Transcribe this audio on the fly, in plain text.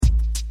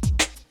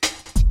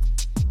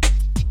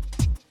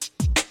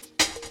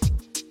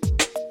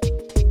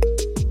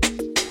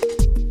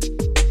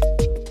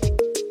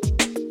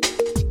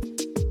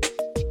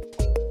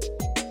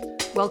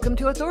Welcome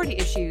to Authority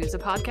Issues, a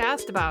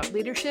podcast about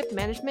leadership,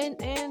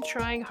 management, and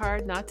trying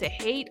hard not to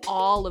hate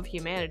all of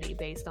humanity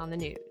based on the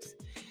news.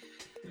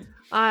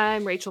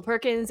 I'm Rachel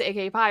Perkins,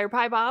 aka Pie or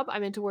Pie Bob.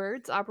 I'm into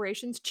words,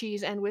 operations,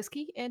 cheese, and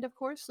whiskey, and of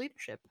course,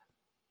 leadership.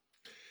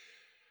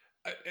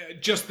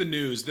 Just the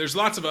news. There's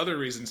lots of other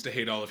reasons to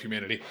hate all of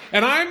humanity.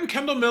 And I'm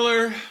Kendall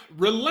Miller,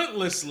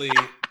 relentlessly,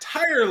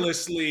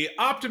 tirelessly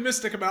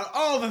optimistic about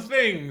all the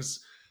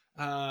things,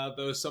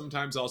 though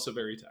sometimes also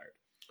very tired.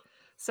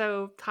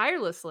 So,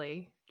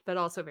 tirelessly, but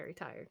also very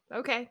tired.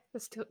 Okay,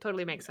 this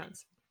totally makes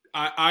sense.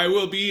 I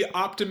will be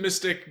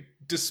optimistic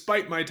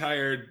despite my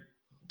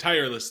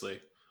tirelessly.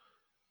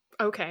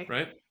 Okay.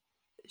 Right?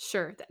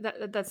 Sure.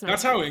 That's nice.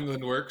 That's how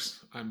England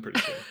works, I'm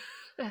pretty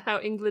sure. How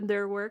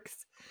Englander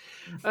works.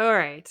 All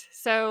right.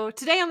 So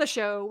today on the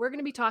show, we're going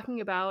to be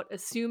talking about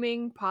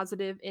assuming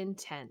positive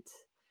intent.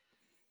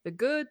 The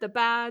good, the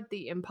bad,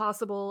 the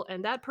impossible,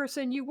 and that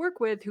person you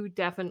work with who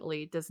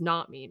definitely does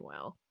not mean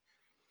well.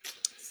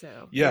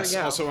 So yes,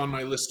 also on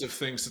my list of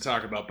things to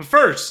talk about. But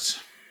first,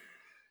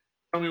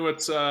 tell me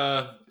what's, do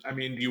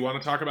you want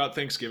to talk about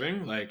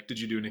Thanksgiving? Like, did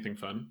you do anything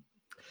fun?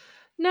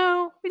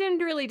 No, we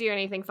didn't really do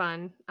anything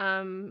fun.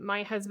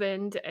 My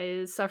husband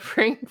is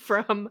suffering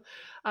from,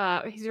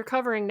 he's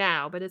recovering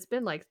now, but it's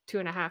been like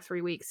 2.5,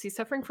 3 weeks. He's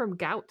suffering from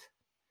gout,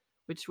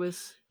 which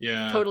was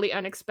totally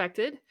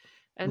unexpected.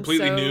 And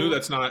completely new?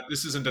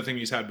 This isn't a thing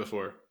he's had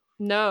before.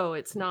 No,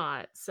 it's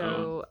not.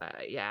 So,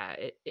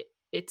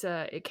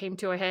 it came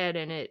to a head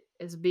and it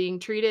is being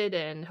treated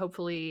and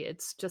hopefully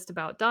it's just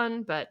about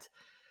done. But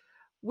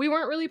we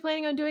weren't really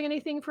planning on doing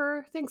anything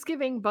for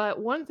Thanksgiving, but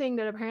one thing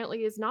that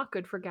apparently is not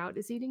good for gout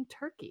is eating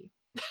turkey.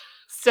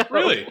 So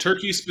really?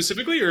 Turkey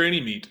specifically or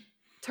any meat?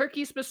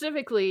 Turkey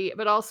specifically,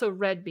 but also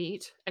red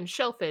meat and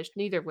shellfish,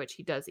 neither of which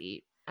he does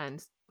eat.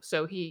 And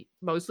so he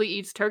mostly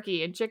eats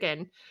turkey and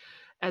chicken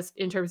as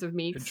in terms of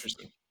meats.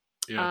 Interesting.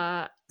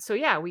 Yeah.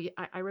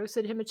 I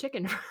roasted him a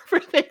chicken for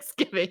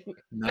Thanksgiving.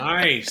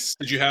 Nice.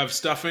 Did you have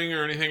stuffing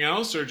or anything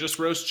else or just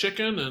roast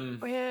chicken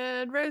and we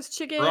had roast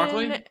chicken?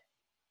 Broccoli?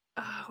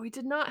 We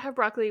did not have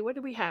broccoli. What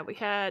did we have?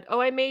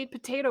 I made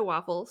potato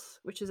waffles,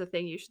 which is a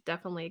thing you should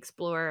definitely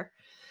explore.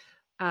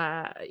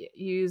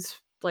 Use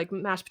like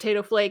mashed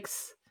potato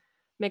flakes,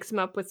 mix them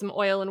up with some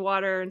oil and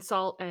water and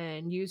salt,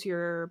 and use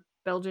your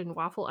Belgian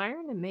waffle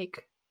iron and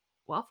make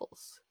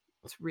waffles.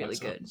 It's really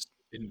good.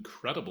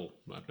 Incredible.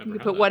 I've never you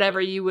can put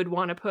whatever you would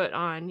want to put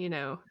on,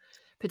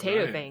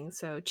 potato things.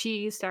 So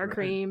cheese, sour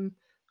cream,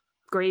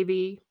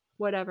 gravy,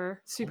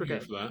 whatever. Super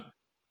good. For that.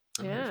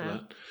 Yeah.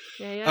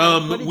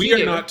 We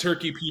are not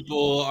turkey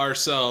people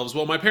ourselves.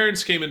 Well, my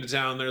parents came into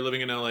town. They're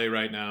living in LA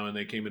right now, and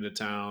they came into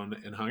town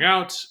and hung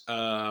out.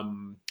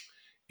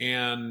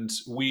 And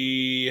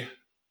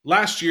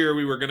last year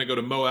we were going to go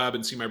to Moab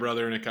and see my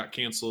brother, and it got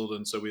canceled.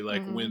 And so we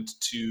went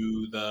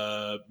to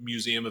the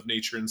Museum of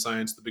Nature and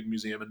Science, the big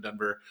museum in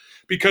Denver,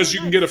 because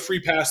you can get a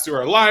free pass through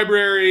our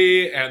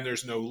library, and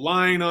there's no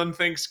line on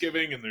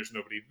Thanksgiving, and there's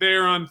nobody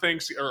there on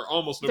Thanksgiving, or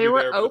almost nobody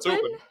there, but it's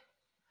open.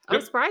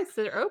 I'm surprised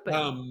they're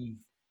open.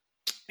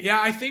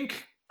 I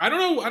think I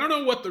don't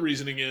know what the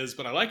reasoning is,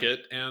 but I like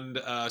it. And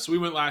so we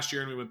went last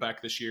year and we went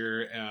back this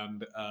year,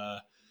 and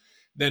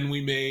then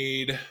we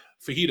made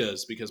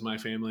fajitas because my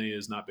family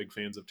is not big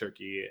fans of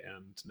turkey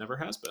and never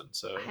has been.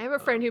 So I have a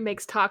friend who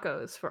makes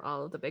tacos for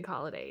all of the big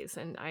holidays,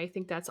 and I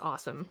think that's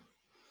awesome.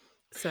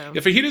 So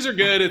fajitas are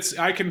good.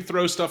 I can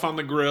throw stuff on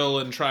the grill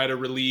and try to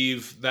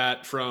relieve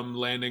that from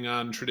landing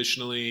on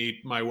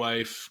traditionally my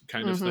wife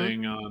kind of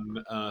thing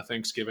on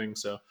Thanksgiving.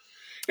 So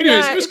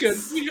anyways, it was good.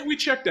 We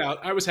checked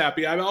out. I was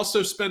happy. I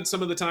also spent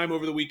some of the time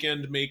over the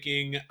weekend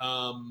making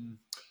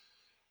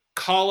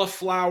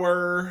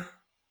cauliflower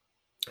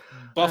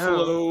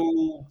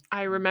buffalo.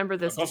 I remember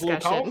this buffalo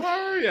discussion.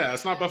 Cauliflower? Yeah,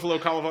 it's not buffalo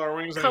cauliflower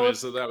wings anyways,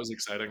 so that was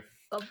exciting.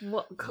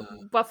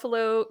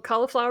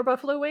 Cauliflower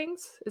buffalo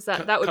wings? Is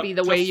that would be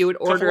the way you would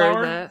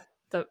order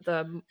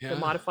the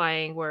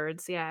modifying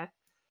words? Yeah.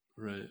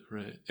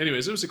 Right.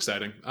 Anyways, it was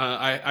exciting.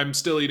 I'm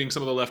still eating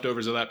some of the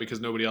leftovers of that because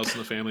nobody else in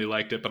the family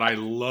liked it, but I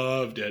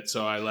loved it.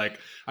 So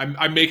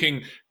I'm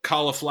making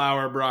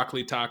cauliflower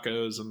broccoli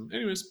tacos, and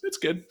anyways, it's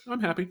good.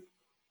 I'm happy.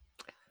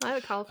 I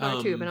like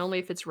cauliflower too, but only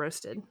if it's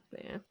roasted.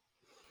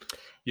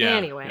 Yeah.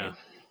 Anyway.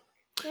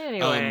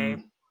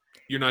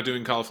 You're not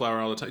doing cauliflower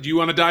all the time. Do you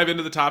want to dive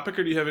into the topic,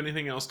 or do you have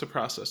anything else to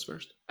process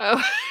first?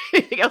 Oh,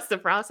 anything else to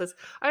process?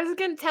 I was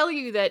going to tell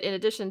you that in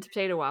addition to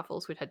potato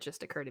waffles, which had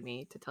just occurred to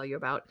me to tell you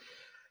about,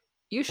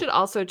 you should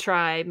also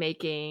try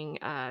making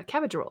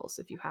cabbage rolls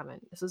if you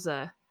haven't. This is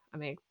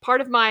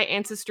part of my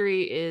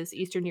ancestry is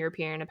Eastern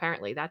European.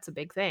 Apparently, that's a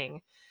big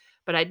thing.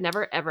 But I'd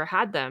never ever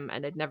had them,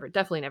 and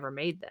definitely never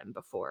made them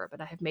before.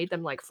 But I have made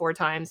them like 4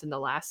 times in the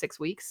last 6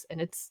 weeks,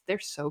 and they're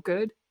so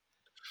good.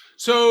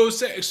 So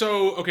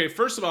okay,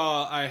 first of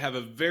all, I have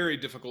a very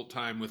difficult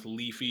time with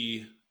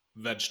leafy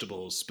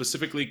vegetables,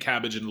 specifically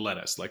cabbage and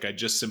lettuce. Like I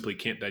just simply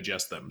can't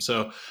digest them.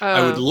 So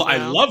I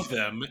love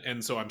them,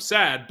 and so I'm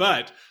sad,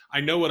 but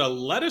I know what a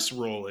lettuce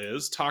roll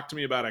is. Talk to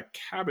me about a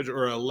cabbage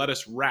or a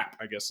lettuce wrap,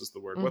 I guess is the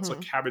word. What's a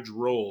cabbage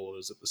roll?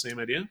 Is it the same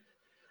idea?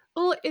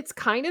 Well, it's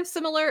kind of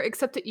similar,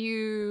 except that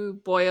you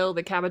boil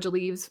the cabbage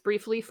leaves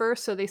briefly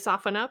first so they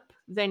soften up.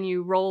 Then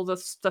you roll the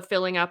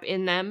filling up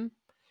in them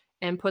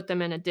and put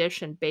them in a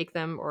dish and bake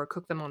them or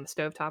cook them on the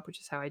stovetop, which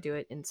is how I do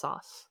it in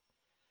sauce.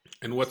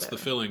 And what's So, the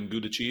filling?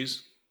 Gouda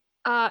cheese?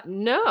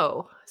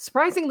 no.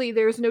 Surprisingly,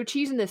 there's no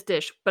cheese in this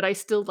dish, but I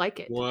still like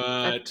it.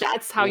 What?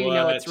 That's how you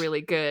know it's What?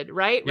 really good,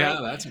 right? Yeah,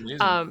 Right. that's amazing.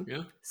 Um,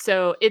 Yeah.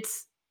 so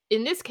it's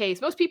in this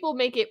case, most people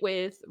make it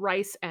with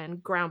rice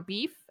and ground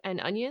beef and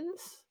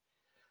onions,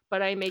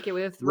 but I make it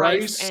with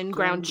rice Rice, and ground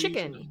ground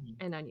beef, and chicken onion.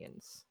 and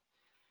onions.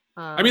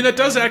 I mean, that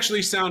does And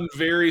actually sound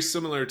very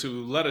similar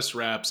to lettuce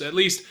wraps. At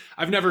least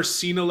I've never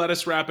seen a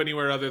lettuce wrap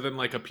anywhere other than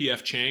like a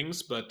PF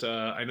Chang's, but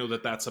I know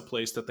that that's a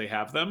place that they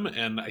have them,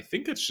 and I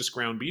think it's just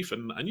ground beef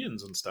and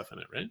onions and stuff in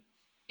it, right?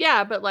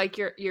 yeah, but like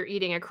you're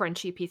eating a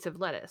crunchy piece of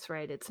lettuce,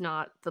 right? It's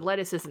not the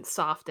lettuce isn't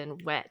soft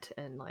and wet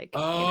and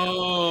like,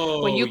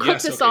 when Oh, you cook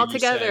yes. this Okay, all you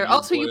said together, you're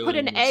also you put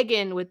boiling an this. egg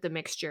in with the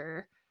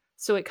mixture.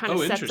 So it kind of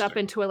Oh, sets up interesting.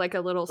 into like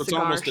a little So it's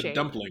cigar almost a shape.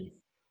 dumpling.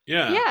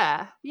 Yeah.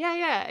 Yeah, yeah,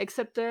 yeah.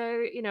 Except,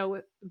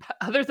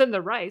 other than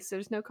the rice,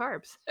 there's no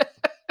carbs.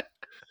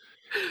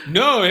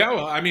 No, yeah,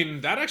 well, I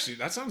mean, that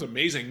sounds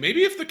amazing.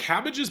 Maybe if the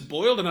cabbage is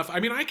boiled enough, I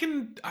mean,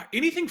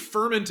 anything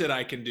fermented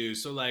I can do.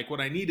 So like what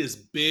I need is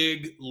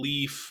big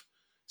leaf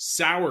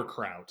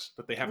sauerkraut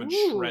that they haven't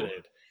Ooh,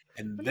 shredded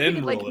and wonder if you then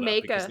could like roll it up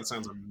make because a that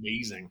sounds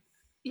amazing.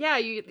 yeah,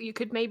 you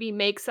could maybe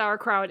make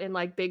sauerkraut in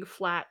like big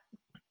flat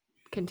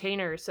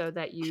containers so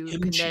that you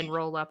can then Kimchi.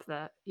 roll up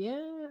the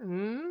yeah.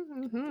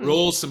 Mm-hmm.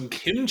 Roll some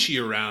kimchi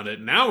around it.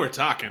 Now we're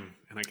talking,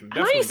 and I can And I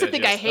definitely used to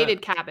think I digest that.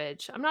 hated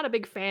cabbage. I'm not a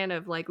big fan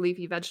of like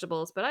leafy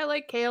vegetables, but I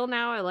like kale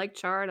now. I like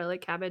chard. I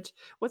like cabbage.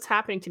 What's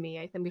happening to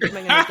me? I'm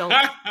becoming an adult.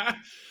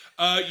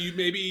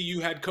 Maybe you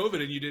had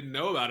COVID and you didn't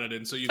know about it,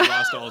 and so you've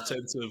lost all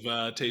sense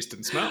of taste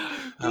and smell.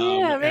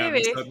 Yeah, And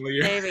maybe. suddenly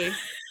you're. Maybe.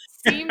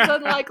 Seems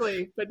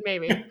unlikely, but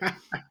maybe.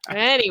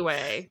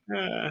 Anyway,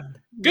 Uh,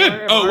 Good.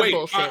 more of Oh, our wait.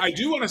 bullshit. I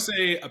do want to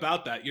say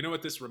about that. You know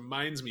what this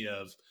reminds me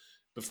of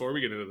before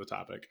we get into the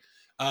topic?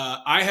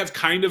 I have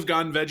kind of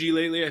gone veggie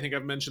lately. I think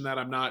I've mentioned that.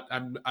 I'm not,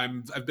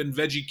 I've been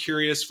veggie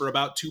curious for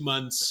about 2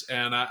 months,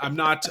 and I'm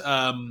not,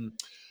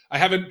 I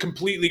haven't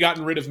completely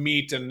gotten rid of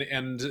meat.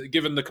 And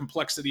given the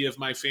complexity of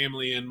my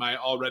family and my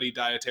already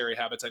dietary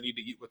habits, I need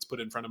to eat what's put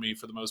in front of me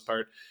for the most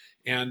part.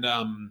 And,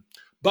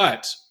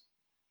 but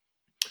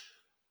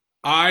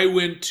I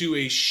went to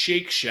a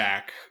Shake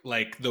Shack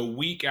like the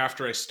week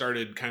after I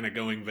started kind of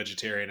going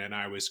vegetarian, and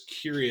I was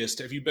curious.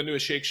 Have you been to a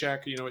Shake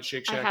Shack? You know what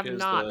Shake I Shack have is?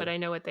 not, but I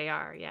know what they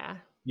are. Yeah.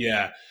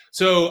 Yeah.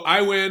 So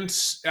I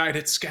went. I had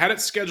it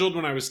scheduled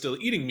when I was still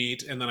eating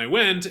meat, and then I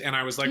went, and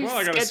I was like, You well,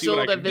 I got to see what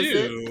I scheduled a can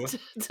visit do.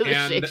 to the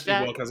And Shake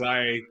well, Shack. because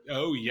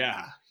oh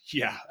yeah,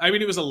 yeah. I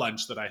mean, it was a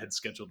lunch that I had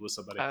scheduled with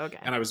somebody, Oh, okay.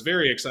 and I was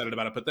very excited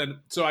about it. But then,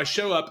 so I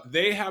show up.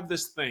 They have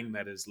this thing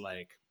that is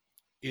like,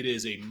 it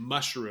is a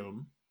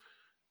mushroom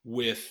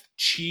with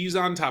cheese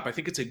on top. I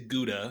think it's a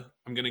Gouda.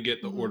 I'm going to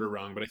get the Hmm. order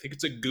wrong, but I think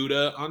it's a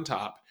Gouda on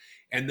top.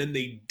 And then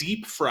they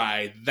deep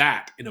fry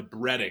that in a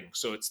breading.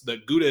 So it's the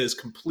Gouda is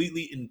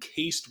completely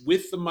encased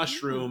with the Mm.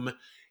 mushroom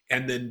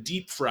and then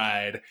deep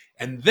fried.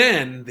 And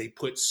then they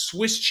put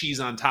Swiss cheese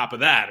on top of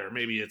that, or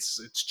maybe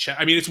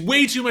I mean, it's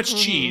way too much Hmm.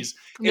 cheese.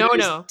 It No, is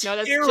no, no.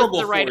 That's just terrible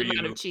the right for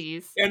amount of you.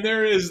 cheese. And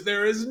there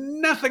is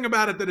nothing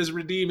about it that is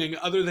redeeming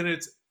other than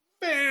it's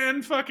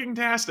fan fucking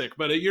tastic.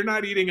 But you're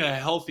not eating a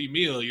healthy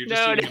meal. You're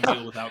just No, eating a no.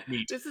 meal without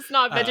meat. This is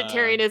not Uh,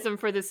 vegetarianism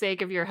for the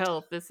sake of your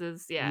health. This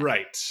is yeah.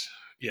 right.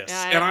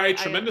 Yes. And Yeah, I I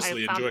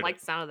tremendously found enjoyed it. like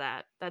the sound of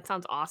that. That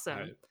sounds I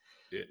awesome.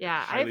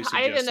 Yeah, highly I've in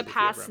suggest the it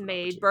if you ever past have an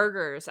made opportunity.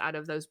 burgers out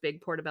of those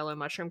big portobello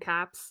mushroom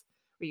caps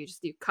where you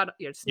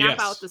snap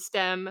out Yes. the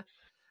stem,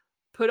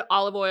 put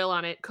olive oil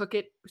on it, cook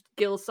it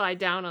gill side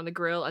down on the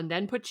grill, and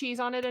then put cheese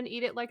on it and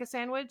eat it like a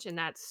sandwich, and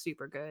that's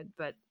super good.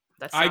 But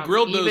that I sounds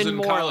grilled those even in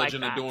more college like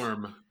in a that.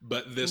 dorm,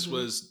 but this Hmm.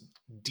 was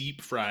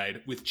deep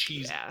fried with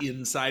cheese Yeah.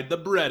 inside the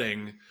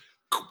breading.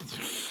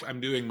 I'm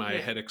doing my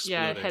Yeah. head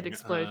Yeah, head exploding.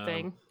 explode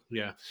thing.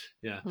 Yeah,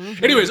 yeah.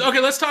 Anyways, Hmm. okay,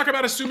 let's talk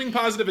about assuming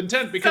positive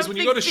intent because when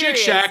you Something go to Shake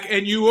serious. Shack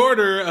and you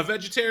order a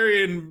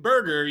vegetarian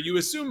burger, you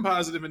assume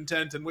positive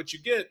intent, and what you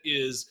get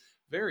is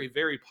very,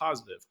 very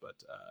positive.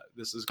 But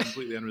this is a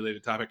completely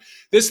unrelated topic.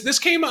 This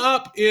came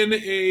up in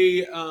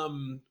a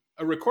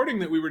recording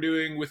that we were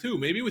doing with who?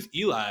 Maybe with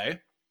Eli,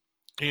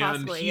 and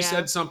Possibly, he yeah.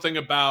 said something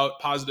about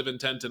positive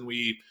intent, and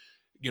we,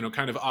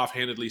 kind of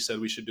offhandedly said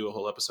we should do a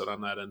whole episode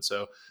on that, and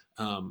so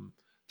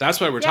that's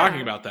why we're talking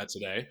Yeah. about that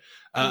today.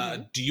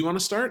 Hmm. Do you want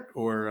to start,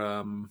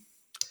 or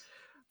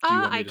do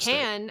you want me I to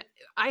start? can.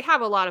 I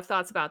have a lot of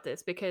thoughts about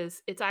this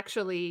because it's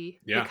actually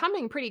Yeah.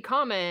 becoming pretty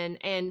common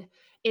and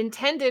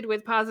intended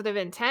with positive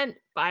intent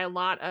by a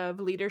lot of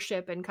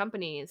leadership and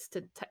companies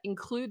to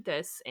include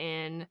this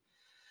in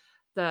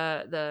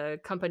the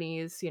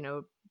company's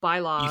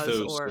bylaws Ethos,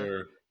 or or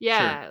sure.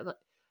 yeah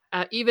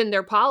even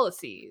their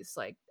policies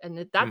like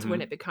that's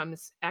when it Hmm.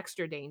 becomes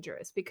extra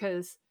dangerous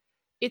because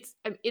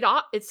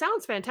it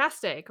sounds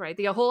fantastic, right?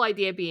 The whole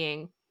idea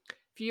being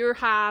if you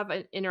have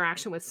an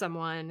interaction with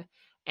someone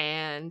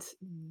and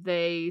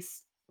they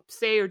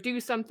say or do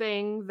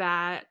something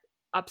that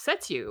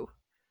upsets you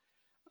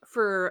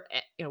for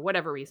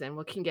whatever reason,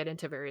 we can get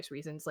into various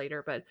reasons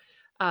later, but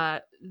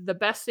the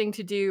best thing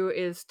to do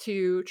is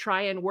to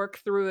try and work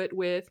through it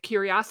with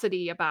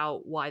curiosity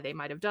about why they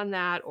might have done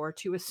that, or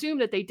to assume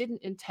that they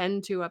didn't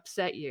intend to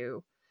upset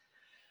you,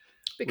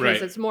 because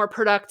Right. it's more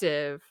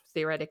productive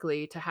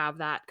theoretically to have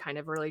that kind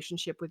of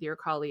relationship with your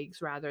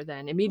colleagues rather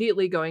than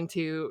immediately going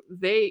to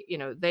they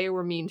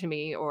were mean to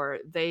me, or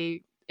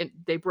they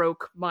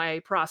broke my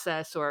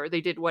process, or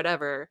they did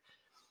whatever.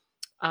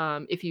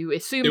 If you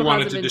assume They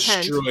wanted positive to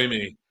intent, destroy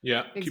me.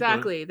 Yeah. Keep going.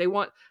 exactly,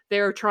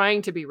 they're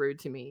trying to be rude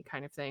to me,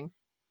 kind of thing.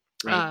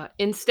 Right.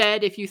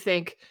 Instead, if you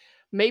think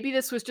maybe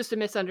this was just a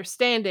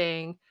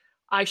misunderstanding,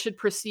 I should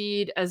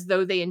proceed as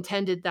though they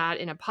intended that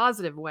in a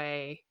positive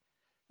way,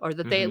 or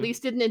that they at Mm-hmm.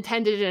 least didn't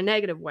intend it in a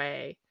negative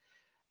way.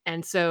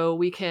 And so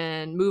we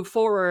can move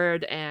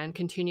forward and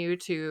continue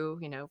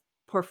to,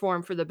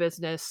 perform for the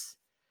business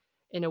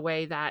in a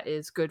way that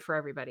is good for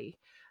everybody.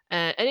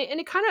 And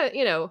it kind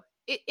of,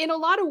 in a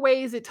lot of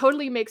ways, it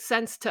totally makes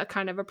sense to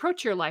kind of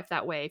approach your life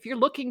that way. If you're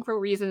looking for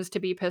reasons to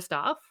be pissed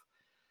off,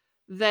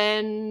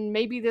 then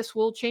maybe this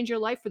will change your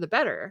life for the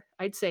better,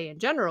 I'd say in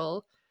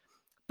general.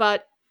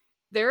 But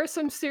there are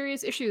some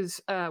serious issues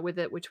with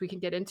it, which we can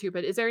get into.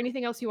 But is there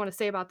anything else you want to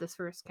say about this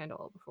first,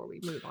 Kendall, before we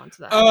move on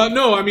to that?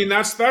 No, I mean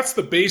that's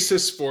the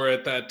basis for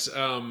it. That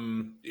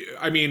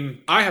I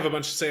mean, I have a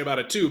bunch to say about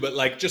it too, but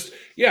like, just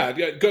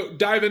go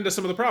dive into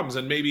some of the problems,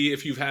 and maybe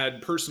if you've had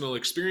personal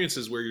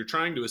experiences where you're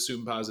trying to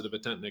assume positive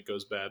intent and it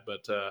goes bad.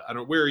 But I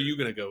don't. Where are you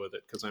going to go with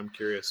it? Because I'm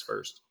curious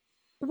first.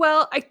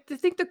 Well, I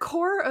think the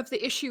core of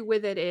the issue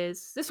with it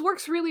is this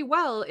works really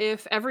well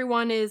if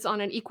everyone is on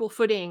an equal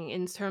footing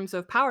in terms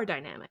of power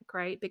dynamic,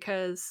 right?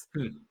 Because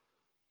Hmm.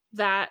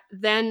 that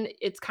then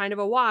it's kind of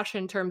a wash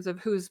in terms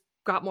of who's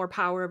got more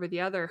power over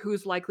the other,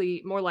 who's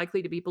more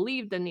likely to be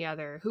believed than the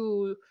other,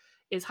 who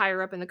is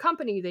higher up in the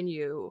company than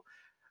you,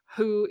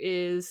 who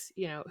is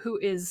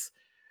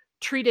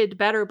treated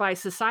better by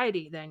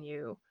society than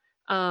you.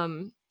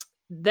 Then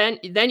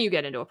you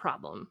get into a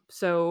problem.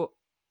 So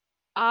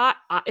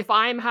if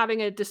I'm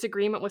having a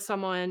disagreement with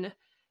someone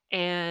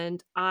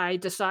and I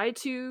decide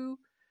to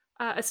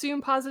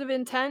assume positive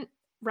intent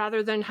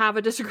rather than have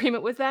a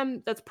disagreement with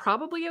them, that's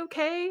probably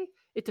okay.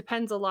 It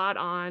depends a lot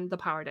on the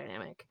power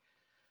dynamic.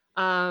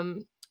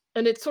 Um,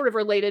 and it's sort of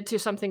related to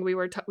something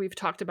we've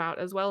talked about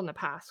as well in the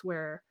past,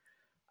 where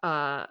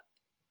uh,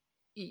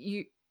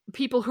 you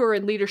people who are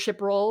in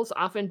leadership roles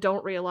often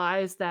don't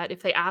realize that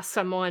if they ask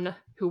someone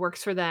who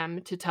works for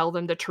them to tell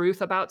them the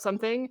truth about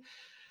something,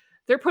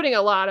 they're putting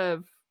a lot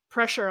of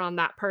pressure on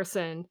that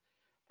person.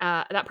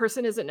 That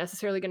person isn't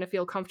necessarily going to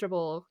feel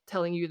comfortable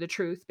telling you the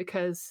truth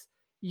because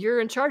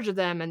you're in charge of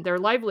them and their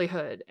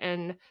livelihood,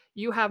 and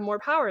you have more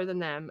power than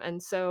them.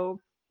 And so,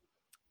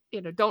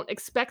 don't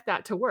expect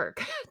that to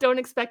work. Don't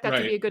expect that to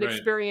be Right. a good Right.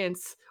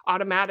 experience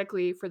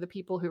automatically for the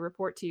people who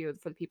report to you,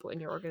 for the people in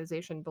your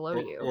organization below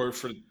you. Or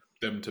for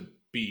them to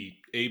be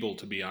able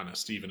to be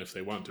honest, even if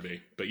they want to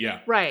be. But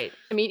yeah. Right.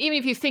 I mean, even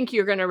if you think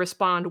you're going to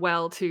respond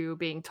well to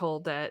being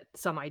told that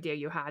some idea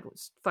you had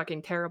was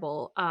fucking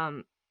terrible,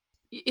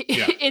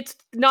 Yeah. it's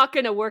not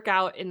going to work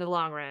out in the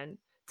long run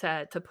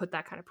to put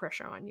that kind of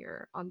pressure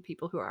on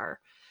people who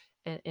are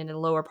in a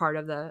lower part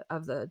of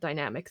the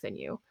dynamic than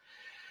you.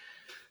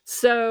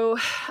 So,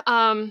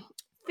 so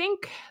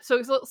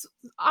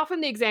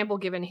often the example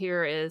given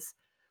here is,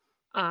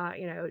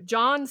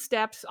 John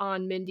steps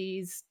on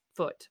Mindy's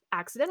foot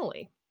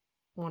accidentally.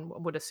 One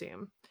would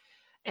assume,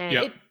 and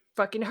Yeah. it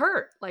fucking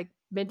hurt. Like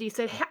Mindy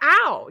said,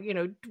 "Ow!"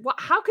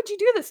 How could you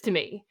do this to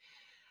me?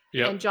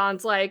 Yeah. And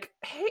John's like,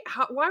 "Hey,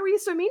 why were you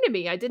so mean to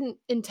me? I didn't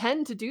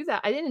intend to do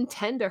that. I didn't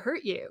intend to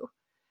hurt you."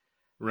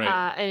 Right.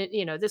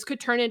 And this could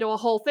turn into a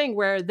whole thing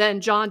where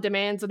then John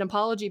demands an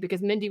apology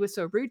because Mindy was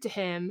so rude to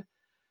him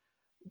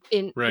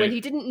when Right. he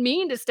didn't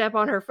mean to step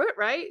on her foot,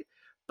 right?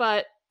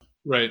 But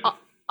Right.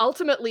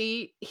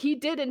 ultimately, he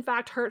did in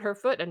fact hurt her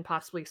foot and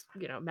possibly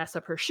mess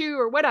up her shoe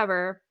or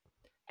whatever.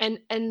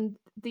 And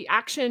the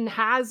action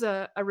has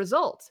a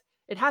result.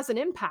 It has an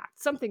impact.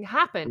 Something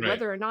happened, Right.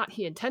 whether or not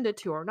he intended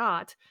to or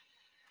not.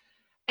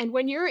 And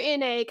when you're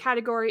in a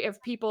category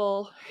of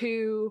people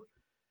who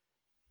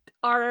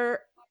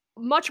are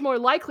much more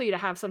likely to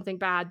have something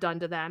bad done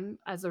to them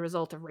as a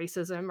result of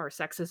racism or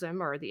sexism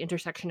or the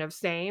intersection of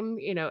same,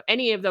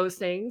 any of those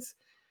things,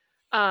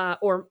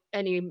 or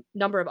any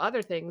number of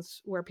other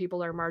things where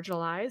people are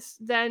marginalized,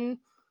 then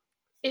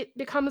it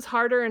becomes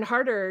harder and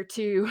harder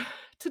to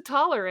to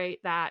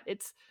tolerate that.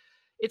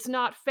 It's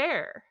not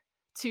fair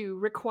to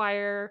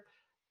require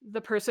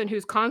the person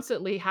who's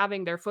constantly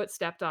having their foot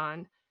stepped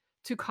on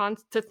to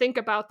think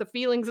about the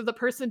feelings of the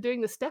person doing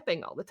the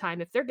stepping all the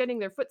time. If they're getting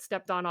their foot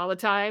stepped on all the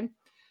time,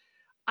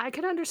 I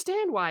can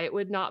understand why it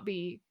would not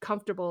be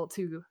comfortable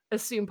to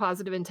assume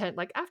positive intent.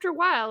 Like after a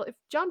while, if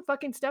John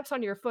fucking steps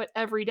on your foot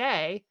every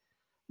day,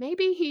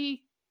 maybe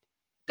he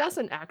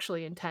doesn't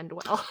actually intend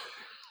well.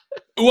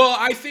 Well,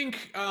 I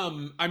think,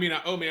 I mean,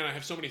 oh man, I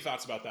have so many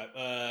thoughts about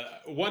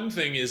that. One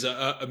thing is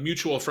a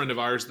mutual friend of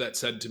ours that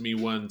said to me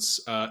once,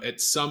 at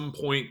some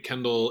point,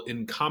 Kendall,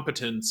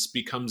 incompetence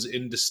becomes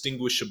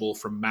indistinguishable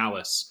from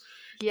malice.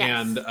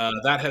 And Yes.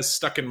 that has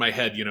stuck in my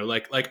head,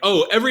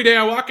 oh, every day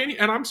I walk in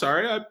and I'm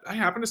sorry, I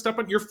happen to step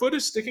on your foot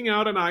is sticking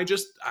out and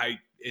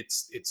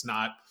it's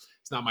not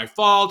my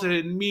fault. I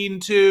didn't mean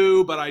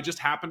to, but I just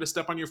happen to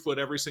step on your foot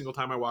every single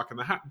time I walk in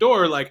the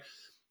door. Like,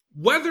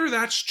 whether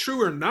that's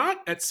true or not,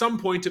 at some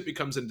point it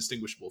becomes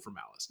indistinguishable from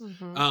malice.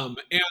 Mm-hmm.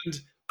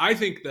 And I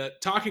think that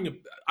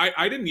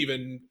I didn't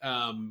even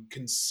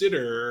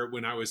consider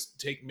when I was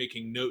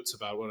making notes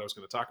about what I was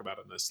going to talk about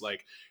in this,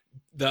 like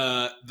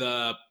the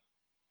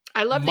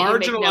I love that you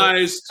make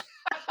marginalized.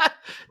 notes.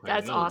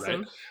 That's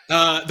awesome.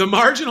 Right? The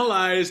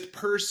marginalized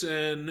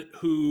person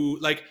who,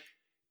 like,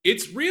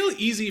 it's real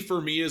easy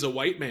for me as a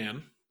white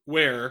man,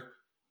 where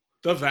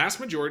the vast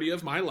majority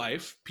of my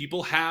life,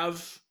 people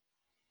have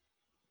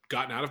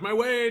gotten out of my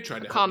way,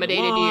 tried to help me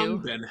Accommodated along, you.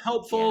 been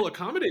helpful,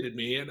 accommodated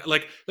me. And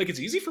like it's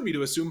easy for me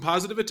to assume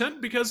positive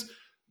intent because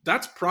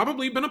that's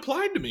probably been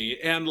applied to me.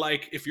 And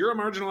like, if you're a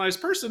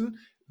marginalized person,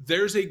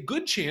 there's a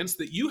good chance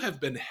that you have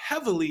been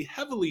heavily,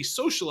 heavily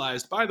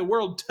socialized by the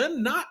world to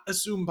not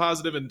assume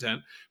positive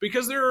intent,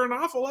 because there are an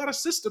awful lot of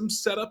systems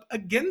set up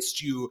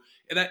against you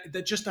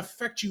that just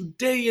affect you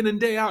day in and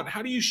day out.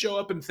 How do you show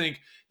up and think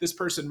this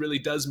person really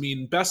does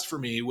mean best for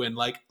me when,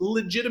 like,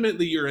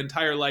 legitimately your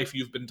entire life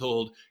you've been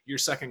told you're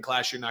second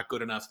class, you're not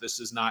good enough, this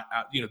is not,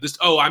 this,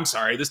 oh, I'm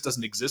sorry, this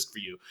doesn't exist for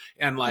you.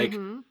 And like,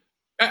 Mm-hmm.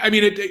 I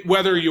mean,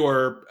 whether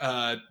you're,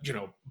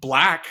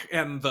 black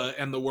and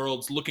the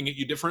world's looking at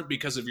you different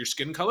because of your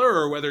skin color,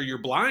 or whether you're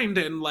blind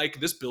and like,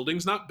 this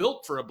building's not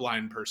built for a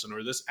blind person,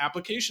 or this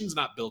application's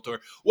not built, or,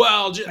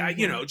 well,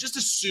 just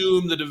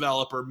assume the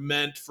developer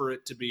meant for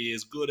it to be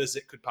as good as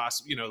it could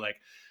possibly,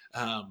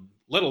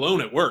 let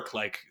alone at work.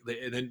 Like,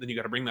 then you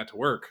got to bring that to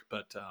work.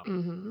 But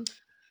Mm-hmm.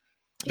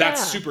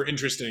 that's Yeah. super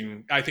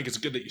interesting. I think it's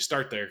good that you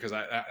start there, because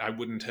I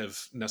wouldn't have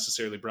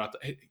necessarily brought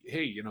that.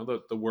 Hey,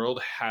 the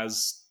world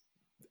has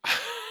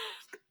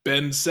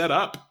been set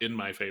up in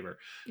my favor.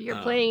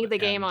 You're playing the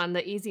game And on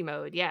the easy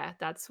mode. Yeah,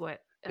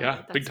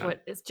 yeah, big that's time.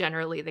 what is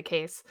generally the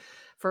case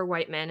for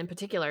white men in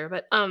particular.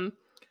 But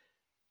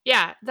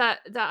yeah, the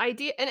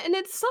idea, and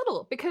it's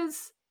subtle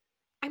because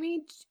I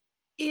mean,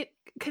 it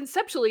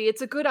conceptually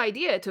it's a good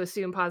idea to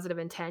assume positive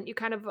intent. You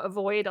kind of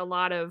avoid a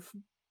lot of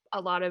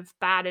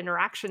bad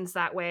interactions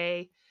that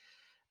way,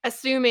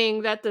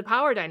 assuming that the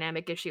power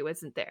dynamic issue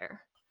isn't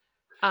there.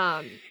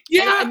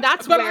 Yeah, And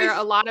that's but where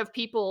a lot of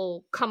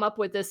people come up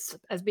with this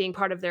as being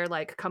part of their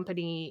like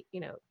company,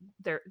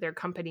 their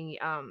company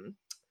goals.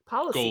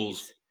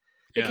 policies,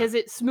 Yeah. because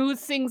it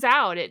smooths things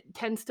out. It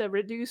tends to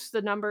reduce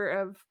the number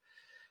of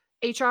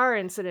HR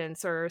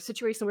incidents or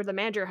situations where the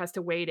manager has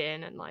to wade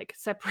in and like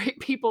separate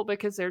people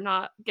because they're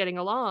not getting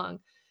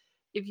along.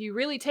 If you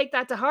really take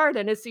that to heart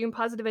and assume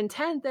positive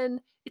intent, then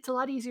it's a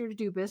lot easier to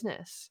do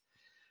business.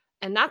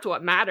 And that's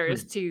what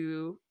matters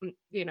to,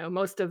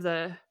 most of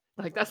the,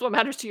 like, that's what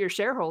matters to your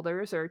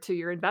shareholders or to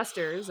your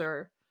investors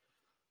or.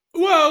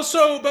 Well,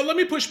 but let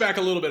me push back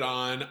a little bit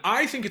on.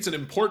 I think it's an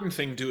important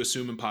thing to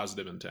assume in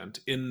positive intent,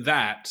 in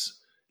that,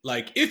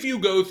 like, if you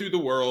go through the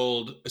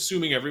world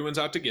assuming everyone's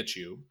out to get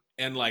you,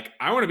 and like,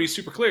 I want to be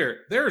super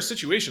clear, there are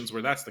situations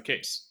where that's the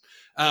case.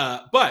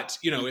 But,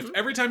 if Mhm.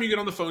 every time you get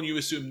on the phone, you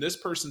assume this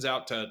person's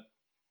out to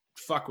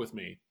fuck with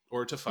me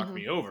or to fuck Mhm.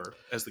 me over,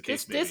 as the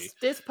This case may be, this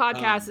this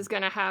podcast is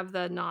gonna have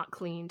the not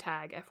clean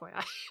tag,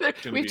 FYI. going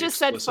to We've be just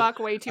said explicit.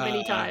 fuck way too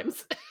many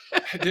times.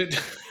 I did.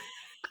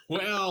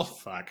 Well,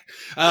 fuck.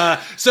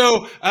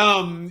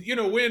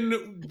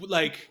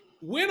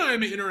 When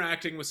I'm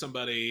interacting with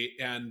somebody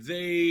and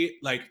they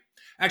like,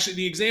 actually,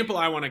 the example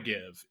I want to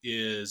give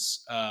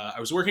is, I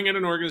was working at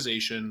an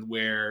organization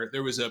where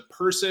there was a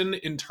person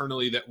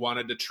internally that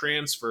wanted to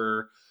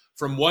transfer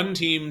from one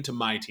team to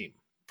my team,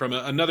 from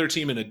another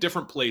team in a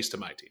different place to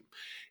my team.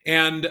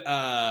 And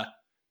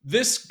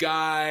this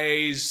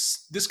guy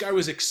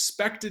was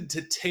expected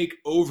to take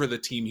over the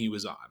team he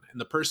was on, and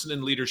the person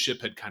in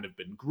leadership had kind of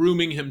been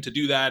grooming him to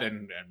do that,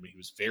 and he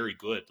was very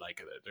good.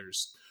 Like,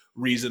 there's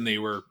reason they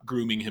were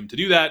grooming him to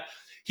do that.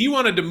 He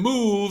wanted to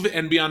move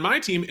and be on my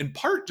team, in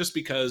part just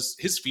because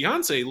his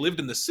fiance lived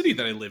in the city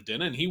that I lived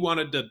in, and he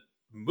wanted to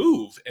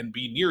move and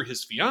be near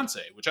his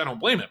fiance, which I don't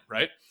blame him,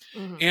 right?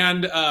 Mhm.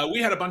 And we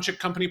had a bunch of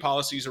company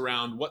policies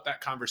around what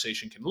that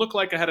conversation can look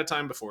like ahead of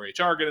time before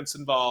HR gets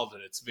involved.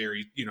 And it's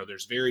very,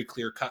 there's very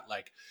clear cut,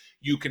 like,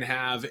 you can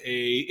have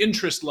a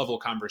interest level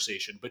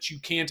conversation, but you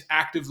can't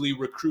actively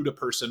recruit a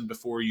person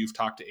before you've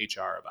talked to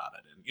HR about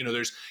it. And,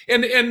 there's,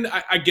 and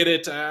I get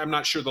it. I'm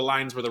not sure the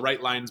lines were the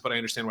right lines, but I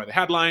understand why they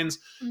had lines.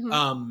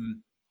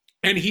 Mhm.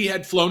 And he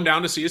had flown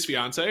down to see his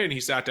fiance, and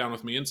he sat down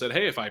with me and said,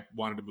 hey, if I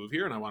wanted to move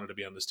here and I wanted to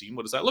be on this team,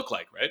 what does that look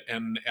like? Right.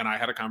 And I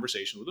had a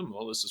conversation with him.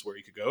 Well, this is where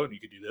you could go and you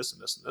could do this and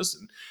this and this.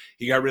 And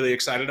he got really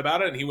excited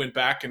about it. And he went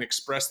back and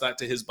expressed that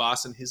to his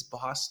boss, and his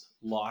boss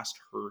lost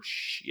her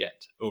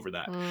shit over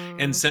that and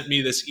Mm. sent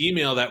me this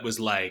email that was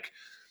like,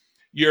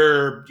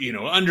 you're,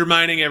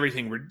 undermining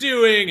everything we're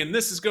doing, and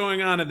this is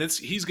going on, and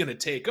he's going to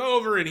take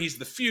over, and he's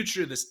the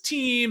future of this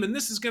team, and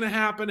this is going to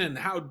happen, and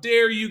how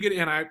dare you get,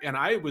 and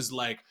I was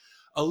like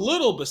a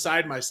little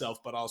beside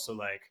myself, but also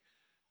like,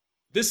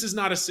 this is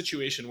not a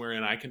situation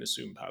wherein I can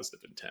assume positive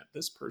intent.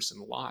 This person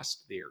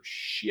lost their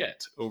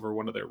shit over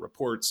one of their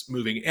reports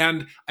moving.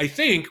 And I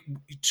think,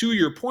 to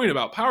your point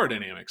about power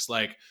dynamics,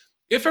 like,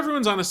 if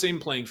everyone's on the same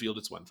playing field,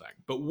 it's one thing.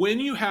 But when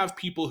you have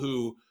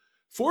people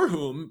for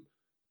whom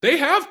they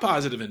have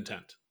positive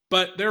intent,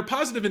 but their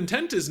positive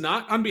intent is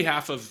not on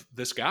behalf of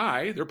this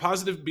guy, their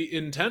positive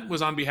intent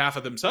was on behalf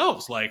of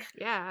themselves. Like,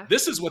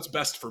 this is what's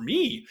best for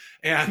me.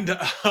 And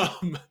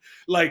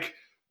like,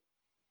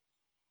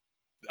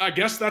 I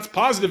guess that's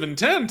positive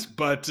intent,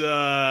 but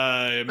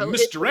misdirected.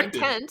 It's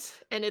an intent,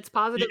 and it's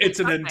positive. It's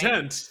an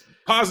intent,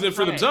 positive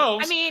for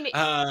themselves. I mean,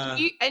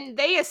 and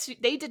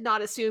they did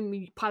not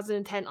assume positive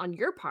intent on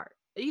your part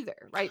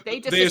either, right? They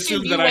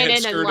assumed that I had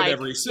skirted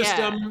every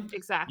system. Yeah,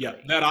 exactly. Yeah,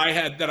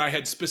 that I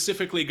had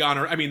specifically gone.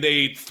 I mean,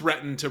 they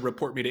threatened to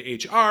report me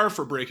to HR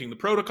for breaking the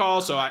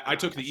protocol. So I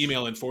took the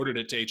email and forwarded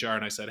it to HR,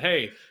 and I said,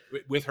 "Hey,"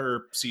 with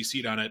her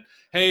CC'd on it,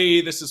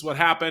 "Hey, this is what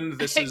happened.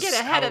 This is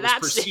how it was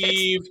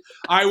perceived.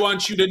 I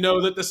want you to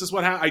know that this is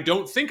what happened. I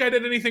don't think I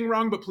did anything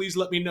wrong, but please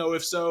let me know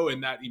if so."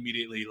 And that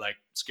immediately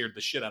scared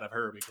the shit out of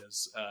her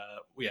because,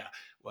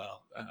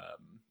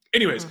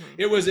 anyways,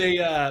 it was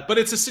but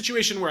it's a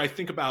situation where I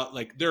think about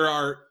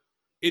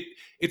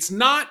it's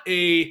not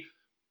a,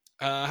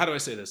 how do I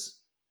say this?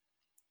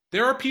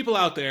 There are people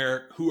out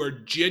there who are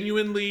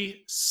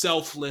genuinely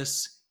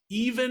selfless,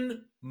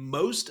 even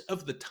most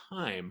of the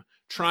time,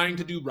 trying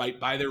to do right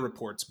by their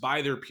reports,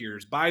 by their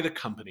peers, by the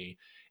company.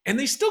 And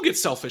they still get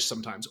selfish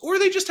sometimes, or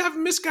they just have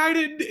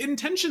misguided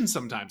intentions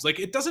sometimes.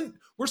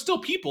 We're still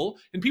people,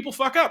 and people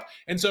fuck up.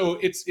 And so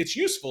it's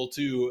useful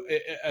to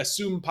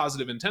assume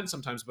positive intent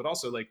sometimes, but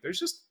also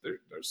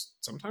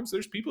sometimes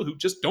there's people who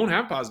just don't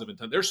have positive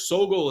intent. Their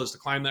sole goal is to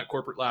climb that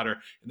corporate ladder,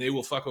 and they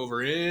will fuck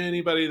over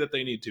anybody that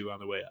they need to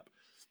on the way up.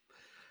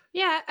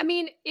 Yeah, I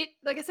mean,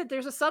 like I said,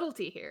 there's a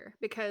subtlety here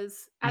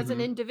because as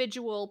an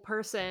individual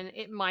person,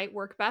 it might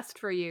work best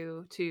for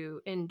you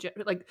to,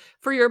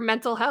 for your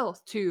mental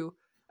health, to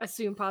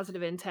assume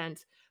positive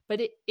intent.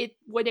 But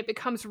when it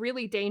becomes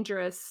really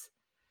dangerous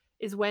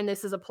is when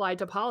this is applied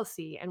to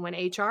policy and when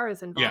HR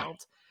is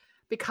involved,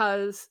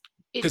 because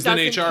it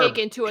doesn't take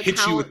into account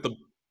hits you with the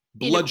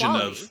bludgeon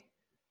of.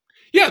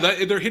 Yeah,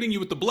 they're hitting you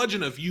with the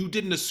bludgeon of, you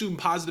didn't assume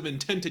positive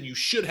intent and you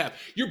should have.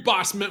 Your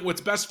boss meant what's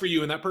best for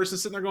you, and that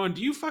person's sitting there going,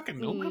 do you fucking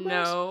know my boss?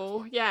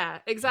 No, yeah,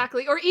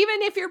 exactly. Or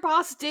even if your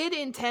boss did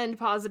intend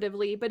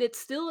positively, but it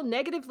still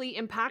negatively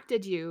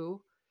impacted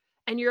you,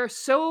 and you're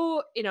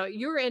so,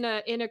 you're in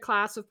a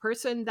class of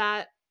person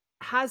that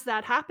has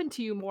that happen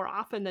to you more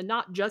often than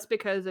not, just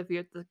because of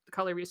the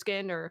color of your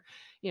skin or,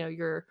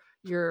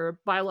 your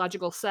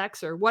biological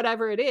sex or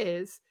whatever it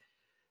is,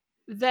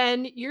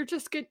 then you're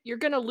just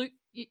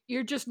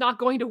not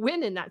going to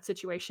win in that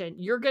situation.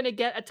 You're going to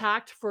get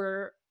attacked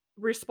for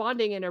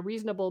responding in a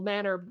reasonable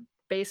manner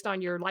based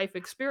on your life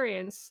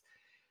experience,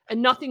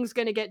 and nothing's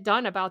going to get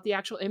done about the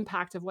actual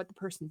impact of what the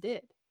person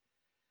did.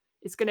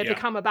 It's going to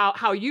become about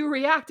how you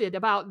reacted,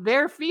 about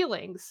their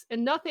feelings,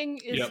 and nothing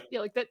is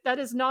that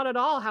is not at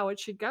all how it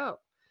should go.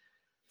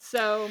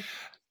 So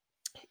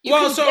you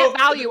can get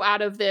value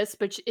out of this,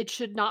 but it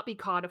should not be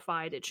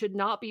codified. It should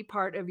not be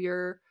part of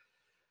your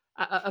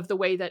of the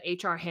way that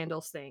HR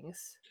handles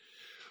things.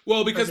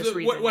 Well, because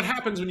what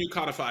happens when you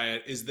codify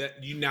it is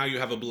that you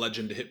have a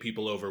bludgeon to hit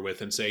people over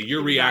with and say,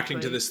 you're reacting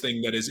to this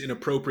thing that is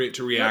inappropriate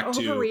to react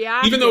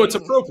to, even though it's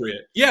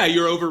appropriate. Yeah,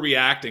 you're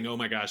overreacting. Oh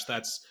my gosh,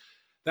 that's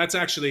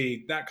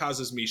actually, that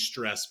causes me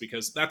stress,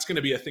 because that's going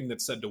to be a thing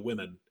that's said to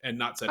women and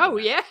not said to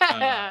men.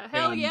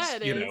 Hell yeah,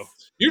 it is.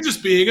 You're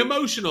just being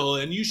emotional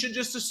and you should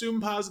just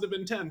assume positive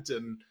intent,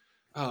 and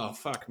oh,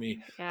 fuck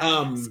me.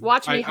 Yeah,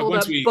 watch me hold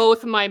up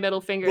both my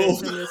middle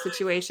fingers in this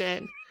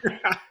situation.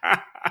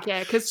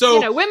 Yeah, because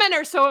women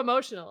are so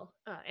emotional.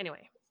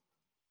 Anyway,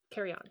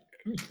 carry on.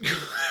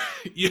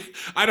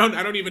 I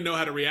don't even know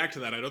how to react to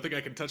that. I don't think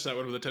I can touch that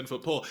one with a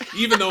 10-foot pole,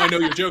 even though I know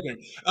you're joking.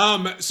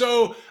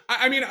 So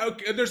I mean,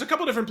 there's a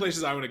couple different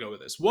places I want to go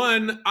with this.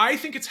 One, I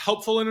think it's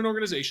helpful in an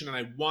organization, and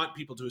I want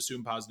people to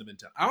assume positive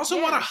intent. I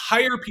also want to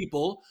hire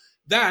people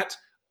that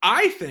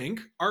I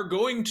think are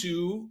going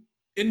to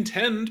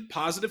intend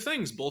positive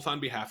things, both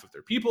on behalf of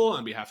their people,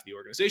 on behalf of the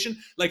organization.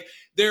 Like,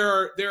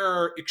 there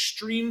are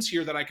extremes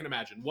here that I can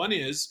imagine. One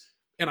is,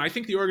 and I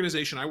think the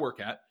organization I work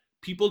at,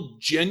 people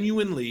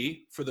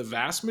genuinely, for the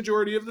vast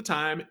majority of the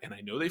time, and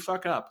I know they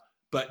fuck up,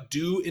 but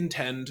do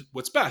intend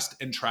what's best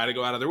and try to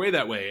go out of their way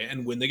that way.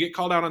 And when they get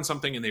called out on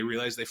something and they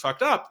realize they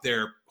fucked up,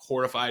 they're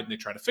horrified and they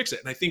try to fix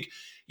it. And I think,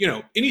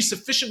 any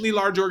sufficiently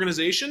large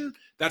organization,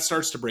 that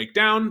starts to break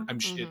down.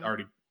 It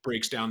already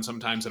breaks down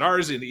sometimes at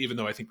ours, even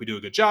though I think we do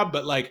a good job.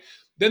 But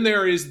Then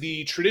there is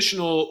the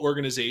traditional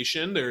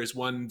organization. There is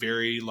one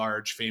very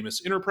large,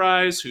 famous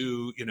enterprise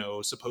who,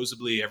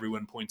 supposedly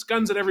everyone points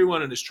guns at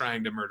everyone and is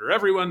trying to murder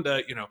everyone.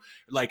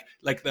 Like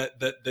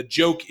the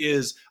joke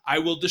is, I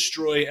will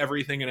destroy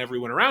everything and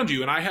everyone around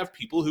you. And I have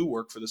people who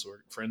work for this,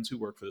 friends who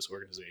work for this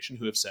organization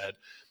who have said,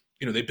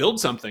 they build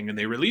something and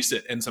they release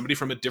it, and somebody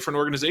from a different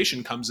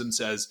organization comes and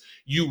says,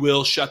 you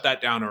will shut that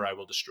down or I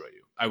will destroy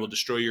you. I will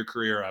destroy your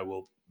career. I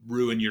will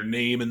ruin your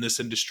name in this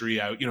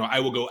industry. I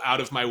will go out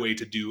of my way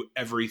to do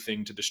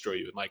everything to destroy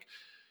you. And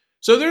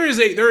so there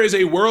is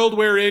a world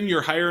wherein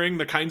you're hiring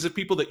the kinds of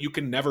people that you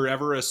can never,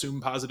 ever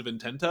assume positive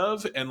intent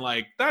of. And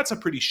that's a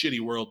pretty shitty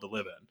world to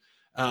live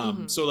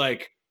in. So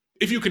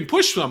if you can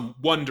push them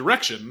one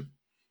direction,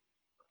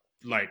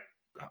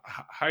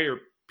 hire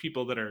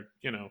people that are,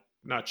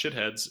 not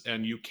shitheads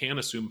and you can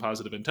assume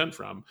positive intent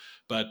from,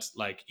 but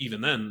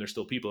even then they're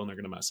still people and they're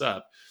going to mess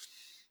up.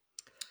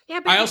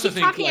 Yeah, but I also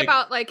think talking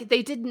about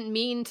they didn't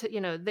mean to,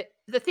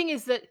 the thing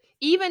is that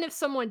even if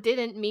someone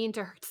didn't mean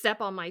to step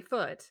on my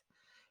foot,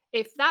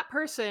 if that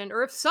person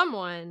or if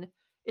someone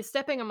is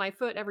stepping on my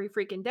foot every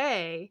freaking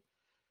day,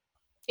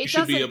 it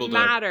doesn't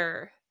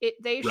matter.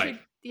 They should,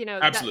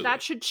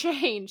 that should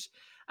change.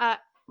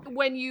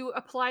 When you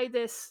apply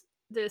this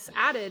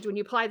adage, when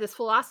you apply this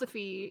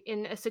philosophy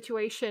in a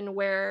situation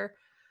where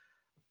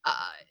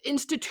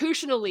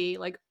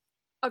institutionally,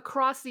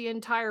 across the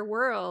entire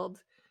world,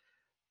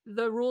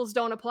 the rules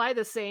don't apply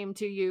the same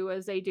to you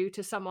as they do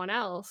to someone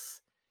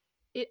else,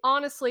 it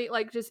honestly,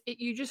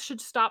 you just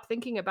should stop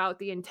thinking about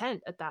the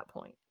intent at that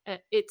point.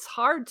 It's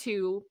hard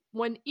to,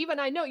 when even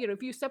I know,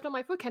 if you stepped on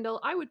my foot,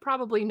 Kendall, I would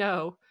probably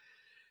know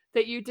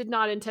that you did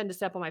not intend to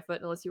step on my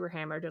foot unless you were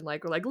hammered and were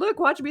look,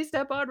 watch me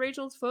step on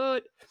Rachel's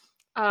foot.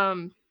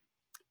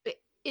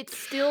 It's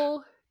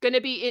still going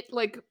to be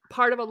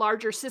part of a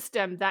larger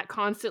system that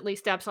constantly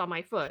steps on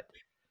my foot.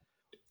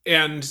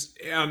 And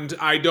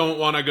I don't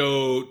want to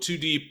go too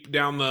deep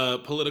down the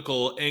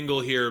political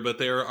angle here, but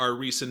there are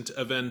recent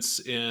events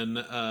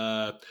in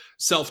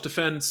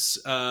self-defense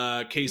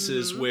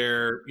cases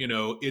where,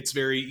 it's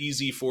very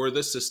easy for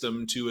the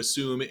system to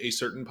assume a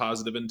certain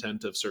positive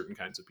intent of certain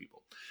kinds of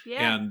people.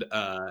 Yeah. And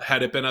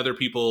had it been other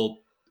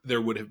people, there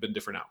would have been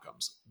different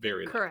outcomes.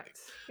 Very correct.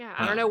 Likely. Yeah,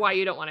 I don't know why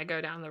you don't want to go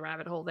down the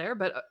rabbit hole there,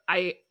 but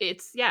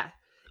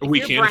we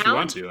can if you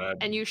want to.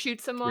 And you shoot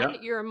someone,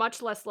 you're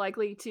much less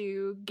likely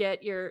to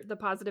get the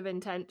positive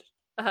intent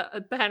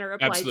banner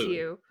applied to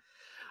you.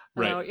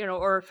 Right.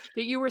 Or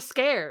that you were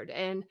scared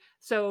and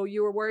so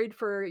you were worried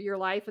for your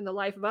life and the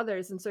life of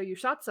others, and so you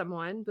shot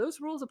someone.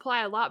 Those rules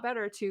apply a lot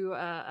better to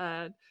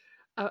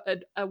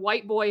a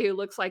white boy who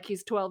looks like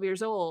he's 12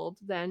 years old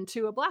than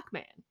to a black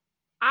man.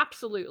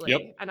 Absolutely.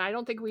 Yep. And I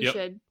don't think we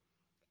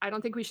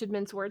should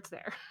mince words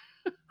there.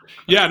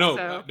 Yeah,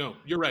 no,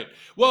 you're right.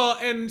 Well,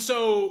 and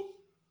so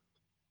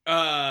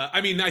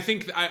I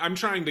think I'm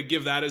trying to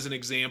give that as an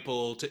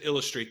example to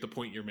illustrate the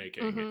point you're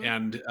making.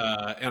 And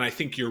I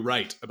think you're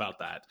right about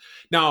that.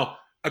 Now,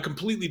 a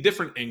completely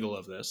different angle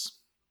of this.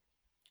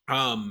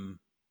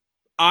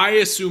 I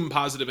assume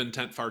positive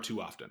intent far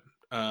too often.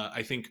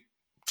 I think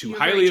too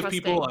highly of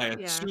people. I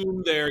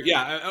assume they're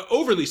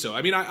overly so.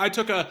 I mean,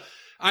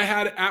 I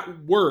had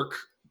at work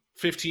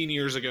 15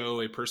 years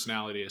ago a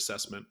personality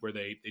assessment where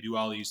they do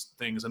all these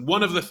things, and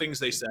one of the things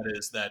they said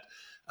is that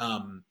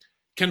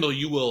Kendall,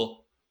 you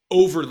will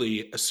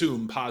overly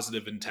assume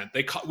positive intent.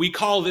 We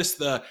call this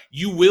the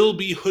 "you will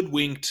be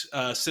hoodwinked"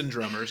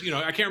 syndrome, or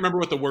I can't remember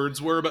what the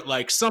words were,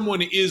 but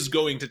someone is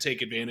going to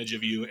take advantage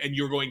of you, and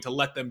you're going to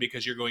let them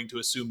because you're going to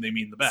assume they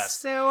mean the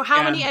best. So,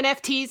 how many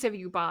NFTs have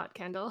you bought,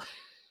 Kendall?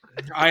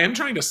 I am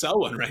trying to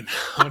sell one right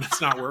now, and it's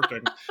not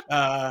working.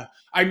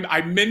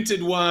 I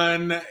minted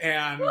one,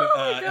 and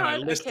I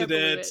listed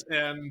it,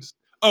 and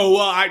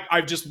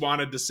I just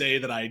wanted to say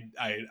that I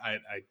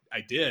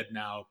did.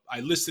 Now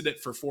I listed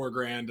it for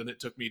 $4,000, and it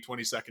took me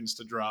 20 seconds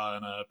to draw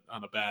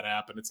on a bad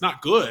app, and it's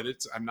not good.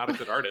 I'm not a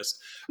good artist.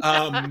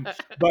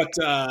 But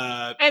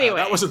anyway,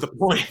 that wasn't the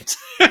point.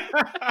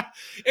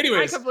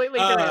 Anyways, I completely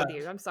agree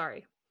with you. I'm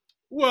sorry.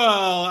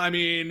 Well, I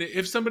mean,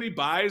 if somebody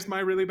buys my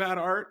really bad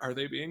art, are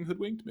they being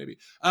hoodwinked? Maybe.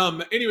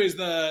 Anyways,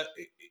 I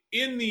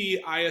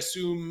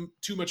assume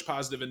too much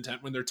positive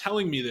intent when they're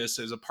telling me this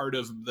as a part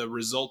of the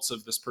results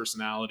of this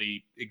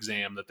personality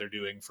exam that they're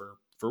doing for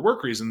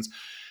work reasons.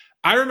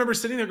 I remember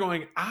sitting there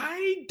going,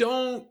 I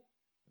don't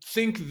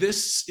think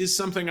this is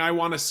something I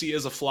want to see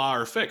as a flaw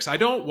or fix. I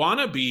don't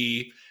want to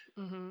be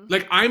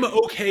I'm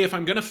okay if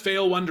I'm going to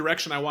fail one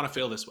direction. I want to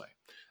fail this way.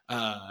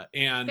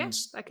 And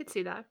I could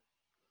see that.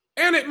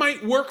 And it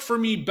might work for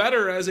me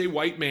better as a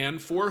white man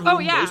for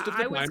whom most of the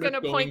time I was going to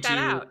point that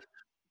out.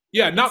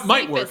 Yeah, not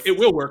might work. It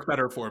will work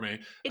better for me.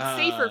 It's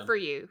safer for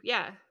you,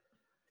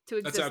 to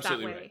exist that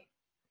way. Right.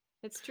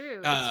 It's true.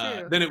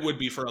 Than it would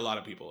be for a lot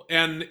of people.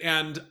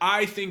 And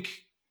I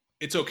think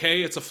it's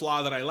okay. It's a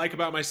flaw that I like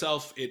about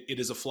myself. It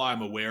is a flaw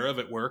I'm aware of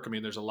at work. I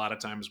mean, there's a lot of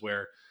times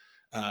where,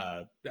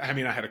 I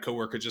had a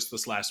coworker just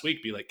this last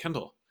week be like,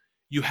 Kendall,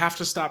 you have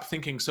to stop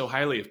thinking so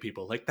highly of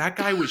people. Like, that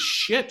guy was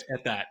shit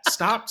at that.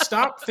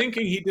 Stop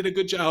thinking he did a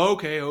good job.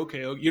 Okay.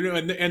 You know,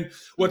 and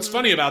what's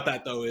funny about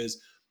that though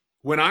is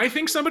when I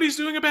think somebody's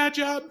doing a bad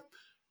job,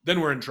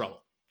 then we're in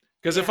trouble.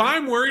 Because if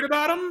I'm worried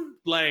about them,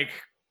 like,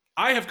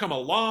 I have come a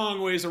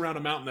long ways around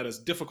a mountain that is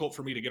difficult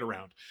for me to get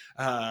around.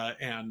 I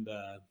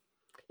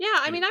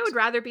mean, I would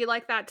rather be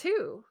like that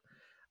too.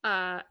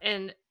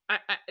 And I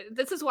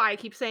this is why I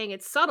keep saying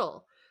it's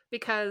subtle,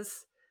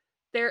 because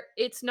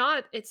it's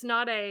not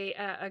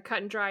a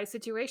cut and dry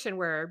situation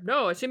where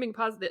assuming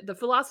positive, the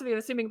philosophy of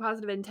assuming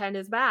positive intent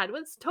is bad.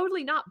 Well, it's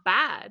totally not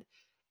bad.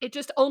 It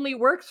just only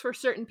works for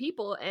certain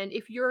people. And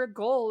if your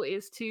goal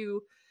is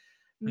to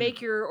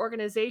make your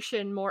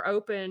organization more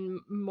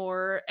open,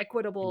 more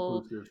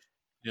equitable,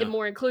 and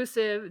more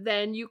inclusive,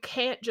 then you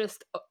can't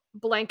just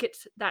blanket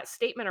that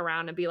statement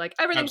around and be like,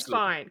 everything's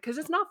fine, because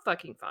it's not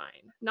fucking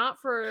fine. Not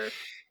for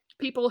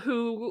people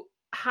who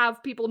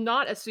have people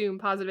not assume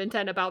positive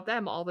intent about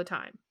them all the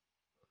time.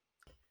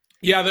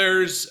 Yeah,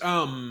 there's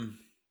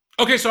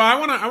okay, so I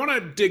want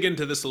to dig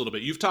into this a little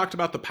bit. You've talked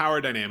about the power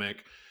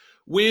dynamic.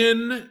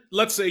 When,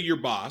 let's say, your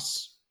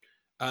boss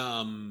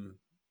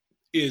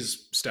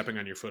is stepping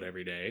on your foot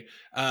every day,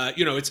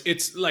 you know,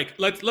 it's like,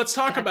 let's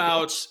talk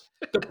about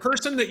the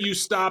person that you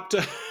stopped.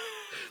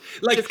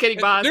 Like, just kidding,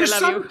 boss. There's I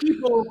love some you.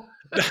 people.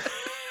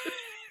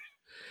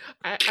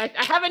 I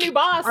have a new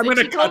boss. I'm going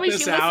to cut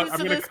this out.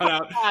 I'm going to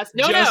cut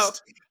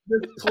out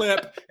this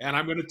clip, and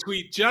I'm going to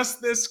tweet just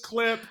this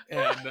clip,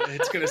 and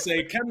it's going to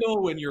say,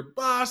 Kendall, when your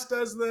boss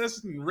does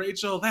this, and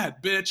Rachel,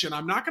 that bitch, and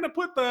I'm not going to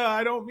put the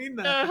I don't mean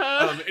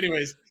that.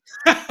 Anyways.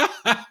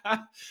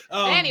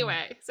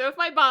 Anyway, so if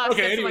my boss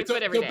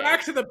so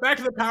back to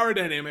the power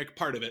dynamic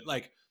part of it,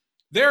 like,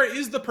 there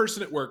is the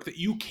person at work that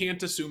you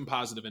can't assume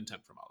positive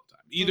intent from all the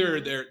time.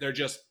 Either they're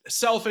just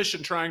selfish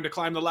and trying to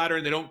climb the ladder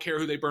and they don't care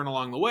who they burn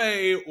along the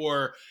way,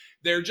 or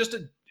they're just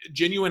a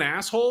genuine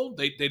asshole.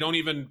 They don't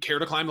even care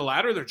to climb the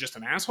ladder. They're just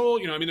an asshole.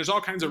 You know, I mean, there's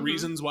all kinds of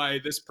reasons why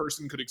this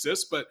person could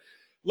exist, but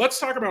let's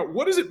talk about,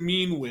 what does it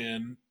mean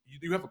when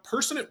you have a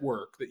person at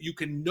work that you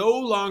can no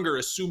longer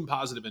assume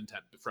positive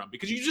intent from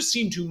because you've just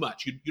seen too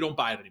much. You don't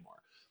buy it anymore.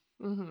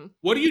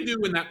 What do you do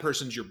when that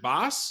person's your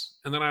boss?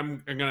 And then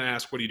I'm going to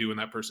ask, what do you do when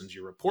that person's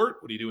your report?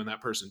 What do you do when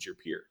that person's your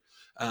peer?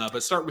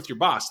 But start with your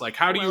boss. Like,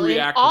 how do you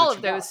react? In all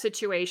of those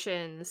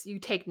situations, you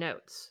take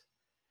notes.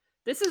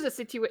 This is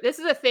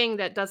a thing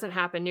that doesn't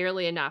happen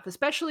nearly enough,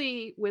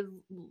 especially with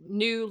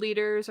new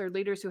leaders or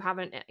leaders who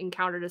haven't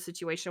encountered a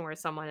situation where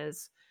someone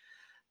has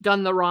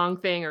done the wrong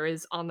thing or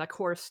is on the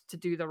course to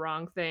do the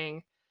wrong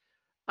thing.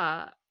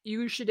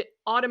 You should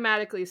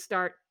automatically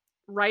start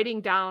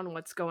writing down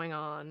what's going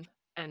on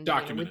and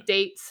with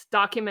dates,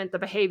 document the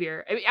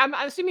behavior. I mean, I'm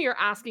assuming you're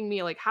asking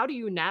me, like, how do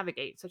you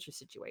navigate such a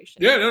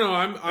situation? Yeah, no,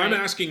 I'm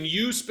asking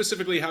you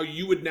specifically how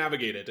you would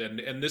navigate it,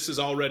 and this is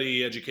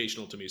already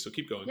educational to me. So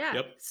keep going.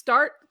 Yeah,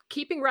 start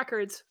keeping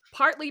records,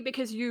 partly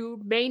because you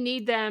may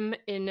need them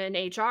in an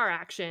HR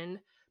action,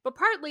 but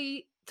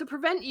partly to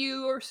prevent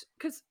you, or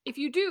because if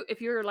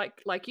you're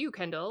like you,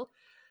 Kendall,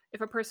 if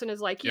a person is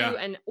like you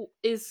and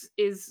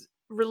is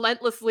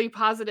relentlessly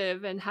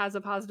positive and has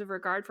a positive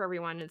regard for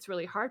everyone, it's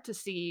really hard to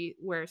see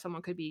where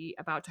someone could be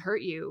about to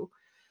hurt you.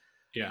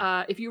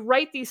 If you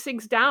write these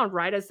things down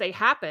right as they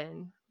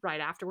happen,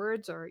 right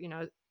afterwards, or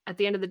at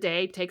the end of the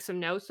day, take some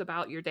notes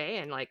about your day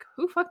and, like,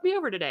 who fucked me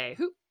over today?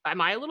 Who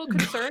am I a little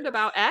concerned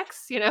about?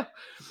 X,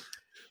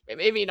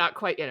 maybe not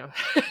quite,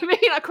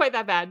 maybe not quite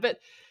that bad, but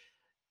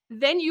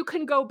then you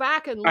can go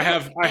back and look. I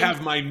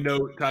have my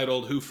note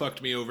titled "Who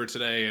fucked me over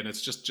today," and it's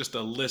just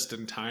a list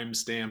and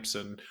timestamps,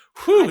 and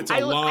it's a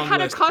long list. I had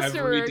a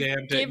customer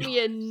give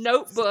me a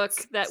notebook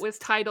that was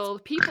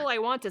titled "People I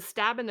Want to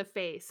Stab in the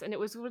Face," and it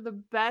was one of the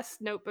best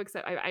notebooks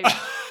that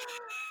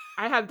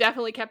I have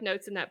definitely kept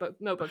notes in that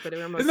notebook, but they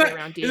were mostly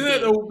around D&D.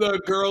 Isn't that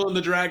the girl in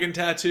the dragon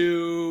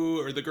tattoo,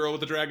 or the girl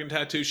with the dragon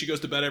tattoo? She goes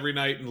to bed every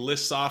night and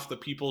lists off the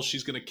people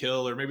she's going to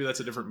kill, or maybe that's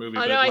a different movie.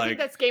 Oh, no, I think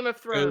that's Game of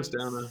Thrones.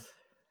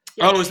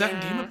 Is that in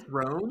Game of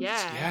Thrones?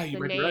 Yeah, you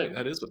might be right.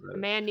 That is what that is. A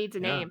man needs a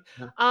name.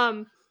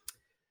 Yeah.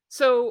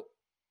 So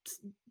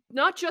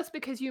not just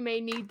because you may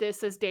need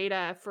this as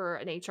data for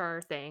an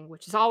HR thing,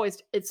 which is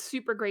it's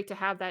super great to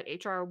have that.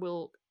 HR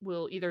will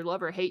either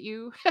love or hate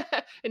you.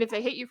 And if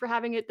they hate you for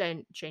having it,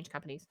 then change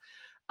companies.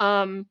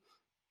 But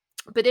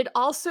it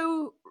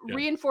also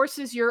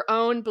reinforces your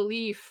own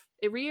belief.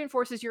 It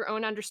reinforces your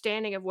own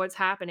understanding of what's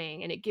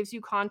happening, and it gives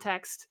you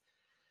context.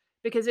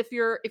 Because if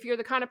you're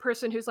the kind of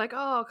person who's like,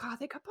 oh God,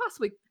 they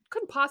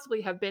couldn't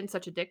possibly have been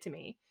such a dick to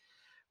me,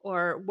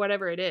 or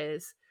whatever it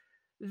is,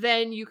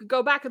 then you could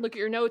go back and look at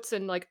your notes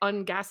and, like,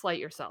 ungaslight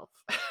yourself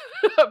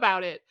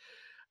about it.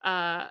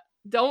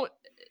 Then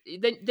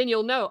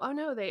you'll know, oh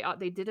no,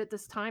 they did it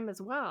this time as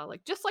well.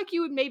 Like, just like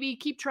you would maybe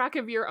keep track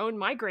of your own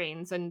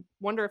migraines and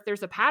wonder if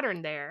there's a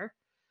pattern there,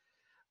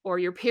 or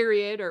your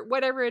period, or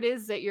whatever it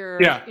is that you're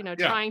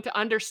trying to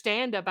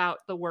understand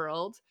about the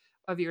world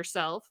of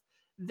yourself.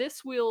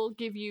 This will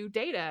give you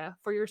data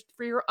for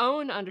your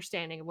own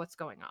understanding of what's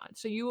going on.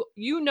 So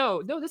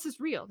no, this is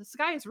real. This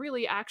guy is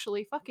really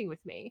actually fucking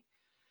with me.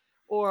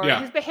 or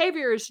Yeah. his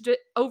behavior is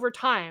over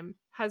time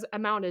has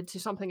amounted to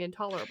something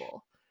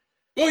intolerable.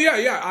 Well,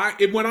 yeah.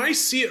 When I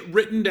see it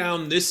written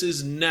down, this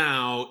is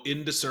now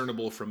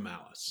indiscernible from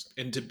malice,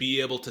 and to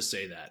be able to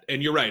say that,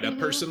 and you're right, a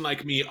person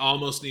like me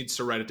almost needs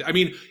to write it down. I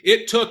mean,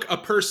 it took a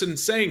person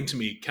saying to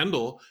me,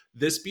 Kendall,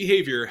 this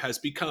behavior has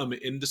become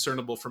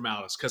indiscernible from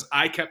malice, because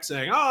I kept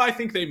saying, oh, I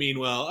think they mean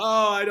well.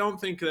 Oh, I don't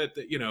think that,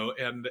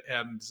 and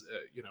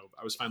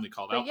I was finally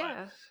called out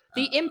by it.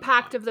 The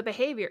impact of the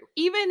behavior,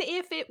 even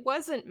if it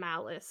wasn't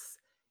malice,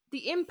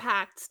 the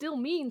impact still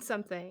means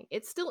something.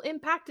 It still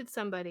impacted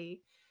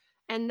somebody.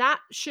 And that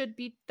should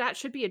be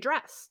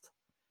addressed.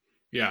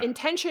 Yeah.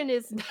 Intention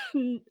is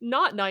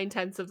not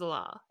 9/10 of the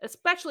law,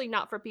 especially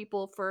not for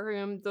people for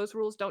whom those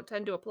rules don't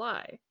tend to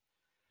apply.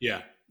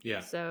 Yeah.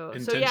 So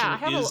Intention yeah, I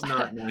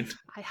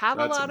have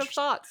a lot of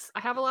thoughts. I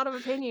have a lot of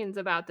opinions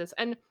about this.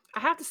 And I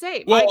have to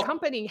say, my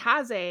company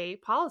has a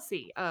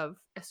policy of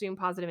assume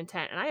positive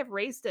intent. And I have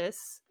raised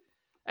this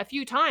a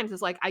few times.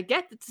 It's like, I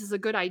get that this is a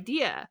good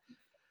idea,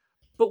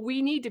 but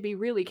we need to be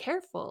really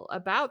careful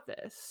about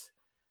this.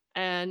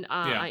 And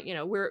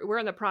we're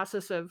in the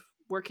process of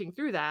working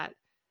through that.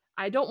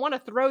 I don't want to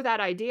throw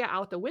that idea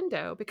out the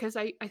window, because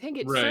I think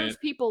it serves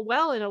people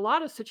well in a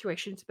lot of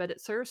situations, but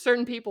it serves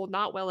certain people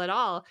not well at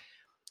all.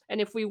 And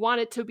if we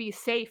want it to be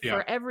safe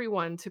for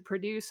everyone to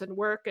produce and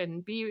work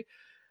and be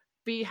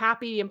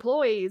happy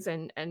employees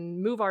and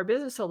move our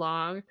business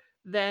along,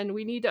 then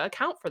we need to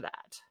account for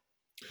that.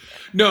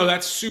 No,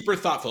 that's super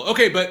thoughtful.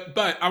 Okay, but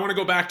I want to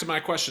go back to my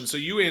question. So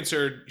you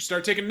answered, you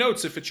start taking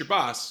notes if it's your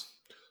boss.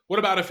 What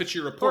about if it's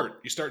your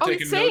report? You start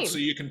taking notes so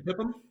you can pip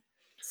them?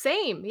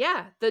 Same,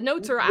 yeah. The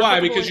notes are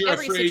why? Because you're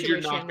afraid situation.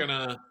 You're not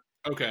gonna.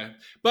 Okay,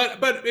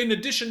 but in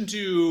addition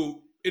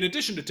to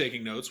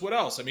taking notes, what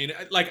else? I mean,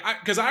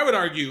 because I would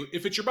argue,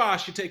 if it's your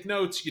boss, you take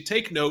notes. You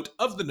take note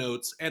of the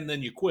notes, and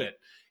then you quit.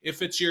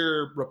 If it's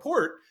your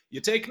report, you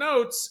take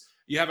notes.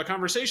 You have a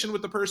conversation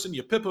with the person,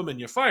 you pip them, and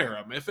you fire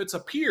them. If it's a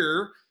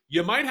peer,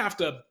 you might have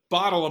to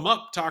bottle them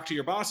up, talk to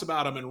your boss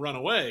about them, and run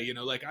away.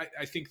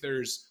 I think there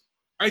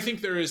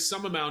is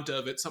some amount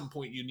of, at some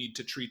point, you need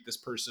to treat this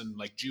person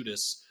like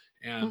Judas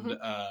and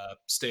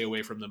stay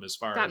away from them as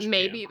far as that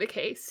may be the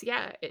case.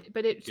 Yeah,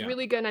 but it's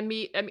really going to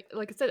meet. I mean,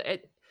 like I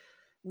said,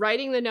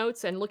 writing the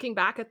notes and looking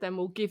back at them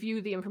will give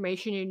you the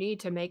information you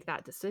need to make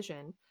that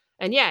decision.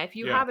 And yeah, if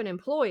you have an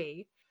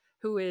employee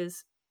who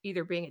is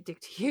either being a dick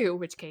to you, in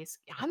which case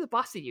I'm the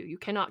boss of you, you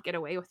cannot get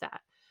away with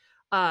that.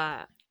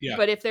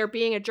 But if they're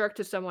being a jerk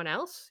to someone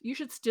else, you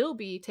should still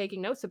be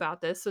taking notes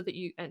about this, so that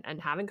you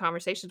and having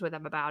conversations with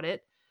them about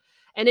it.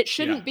 And it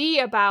shouldn't be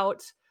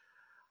about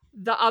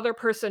the other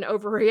person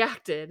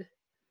overreacted,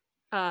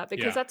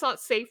 because that's not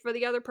safe for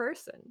the other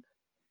person.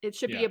 It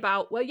should be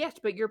about, well, yes,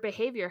 but your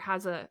behavior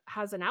has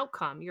an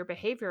outcome. Your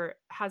behavior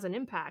has an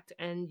impact,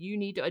 and you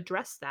need to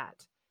address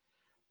that.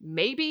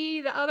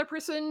 Maybe the other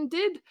person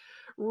did,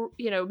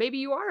 maybe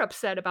you are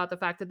upset about the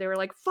fact that they were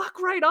like,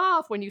 fuck right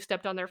off when you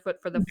stepped on their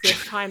foot for the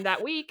 5th time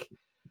that week.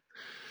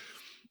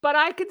 But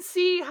I could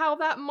see how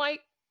that might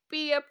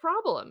be a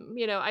problem.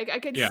 I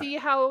could see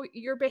how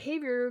your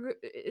behavior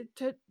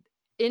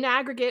in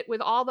aggregate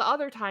with all the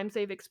other times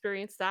they've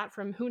experienced that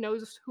from who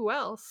knows who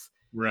else.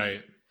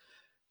 Right.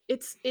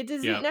 It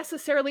isn't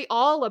necessarily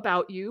all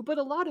about you, but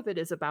a lot of it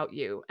is about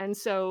you. And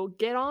so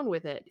get on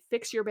with it.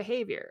 Fix your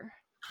behavior.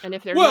 And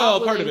if they're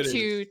not willing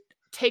to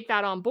take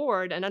that on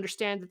board and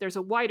understand that there's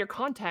a wider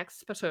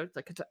context, so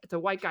it's a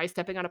white guy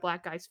stepping on a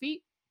black guy's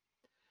feet,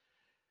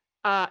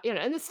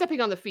 and the stepping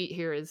on the feet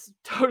here is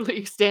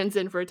totally stands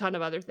in for a ton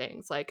of other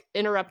things, like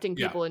interrupting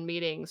people in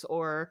meetings,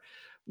 or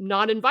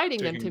not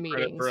inviting them to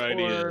meetings, for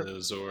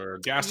ideas, or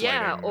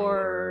gaslighting,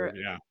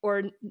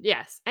 or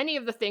yes, any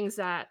of the things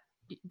that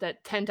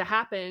tend to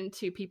happen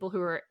to people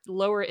who are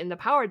lower in the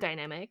power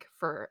dynamic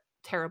for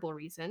terrible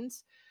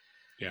reasons.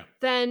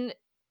 Then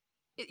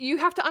you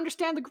have to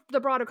understand the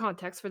broader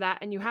context for that,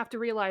 and you have to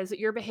realize that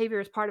your behavior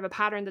is part of a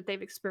pattern that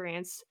they've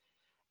experienced,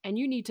 and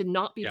you need to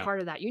not be part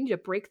of that. You need to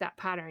break that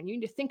pattern. You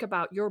need to think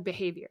about your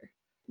behavior,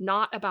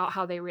 not about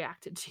how they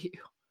reacted to you.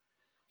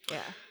 Yeah.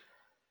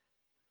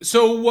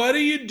 So what do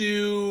you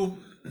do?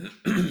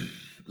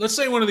 Let's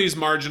say one of these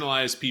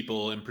marginalized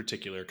people in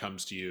particular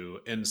comes to you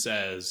and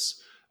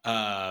says,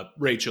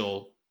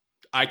 Rachel,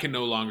 I can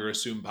no longer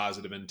assume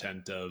positive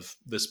intent of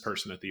this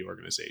person at the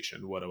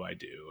organization. What do I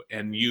do?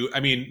 And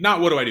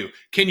not what do I do?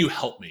 Can you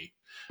help me?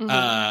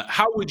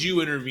 How would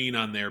you intervene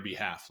on their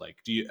behalf?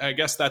 I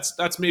guess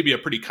that's maybe a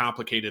pretty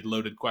complicated,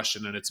 loaded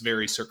question, and it's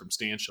very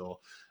circumstantial.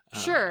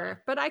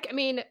 Sure. But I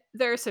mean,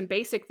 there are some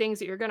basic things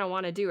that you're going to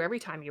want to do every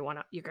time you're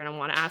going to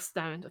want to ask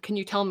them, can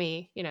you tell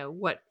me,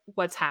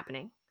 what's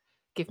happening?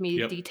 Give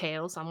me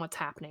details on what's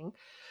happening.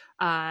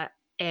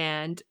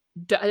 And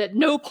at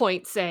no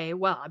point say,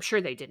 well, I'm sure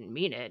they didn't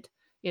mean it,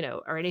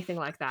 or anything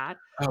like that.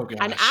 Oh, gosh.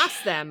 And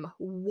ask them,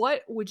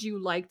 what would you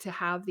like to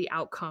have the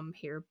outcome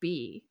here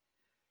be?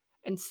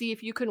 And see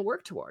if you can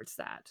work towards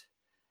that.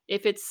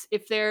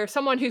 If they're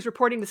someone who's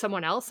reporting to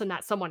someone else and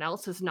that someone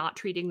else is not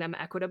treating them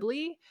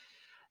equitably,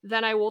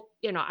 then I will,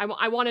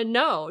 I want to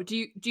know,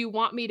 do you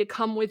want me to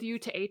come with you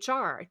to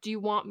HR? Do you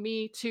want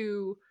me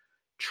to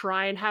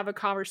try and have a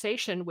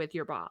conversation with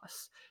your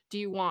boss? Do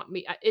you want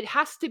me, it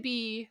has to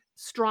be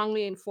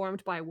strongly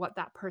informed by what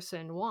that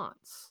person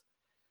wants,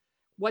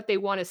 what they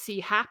want to see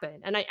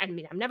happen. And I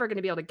mean, I'm never going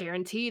to be able to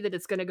guarantee that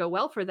it's going to go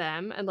well for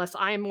them unless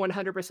I'm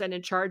 100%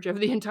 in charge of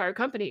the entire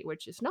company,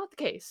 which is not the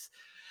case.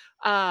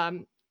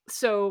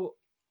 So,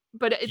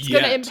 but it's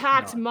going to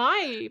impact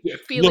my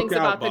feelings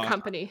about the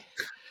company.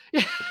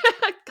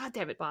 God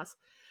damn it, boss.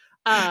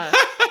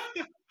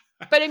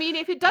 But I mean,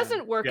 if it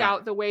doesn't work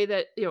out the way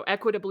that,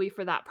 equitably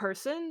for that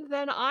person,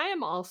 then I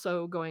am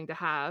also going to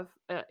have,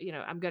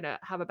 I'm going to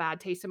have a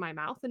bad taste in my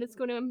mouth, and it's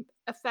going to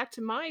affect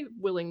my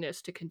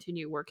willingness to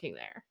continue working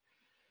there.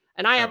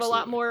 And I have a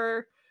lot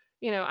more,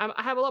 I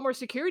have a lot more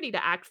security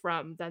to act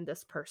from than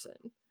this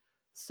person.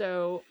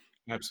 So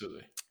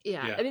absolutely.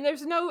 Yeah. I mean,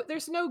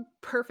 there's no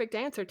perfect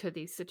answer to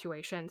these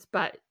situations,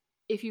 but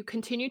if you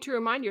continue to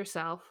remind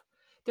yourself,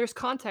 there's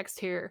context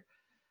here,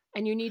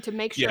 and you need to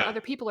make sure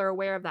other people are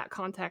aware of that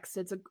context.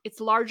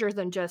 It's larger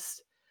than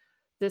just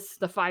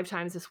the 5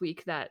 times this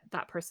week that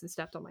person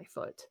stepped on my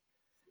foot.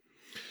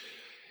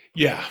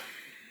 Yeah,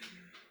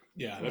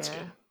 that's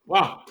good.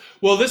 Wow.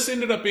 Well, this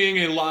ended up being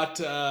a lot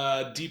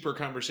deeper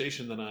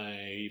conversation than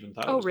I even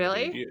thought. Oh,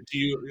 really? Do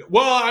you?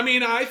 Well, I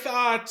mean, I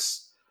thought.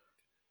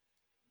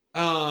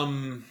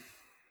 Well,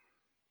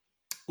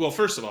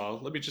 first of all,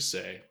 let me just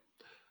say,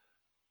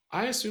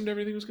 I assumed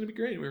everything was going to be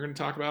great. We were going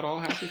to talk about all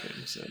happy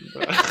things. And,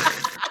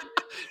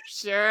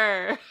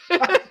 Sure.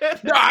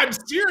 No, I'm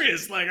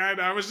serious. Like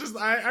I was just,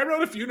 I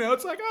wrote a few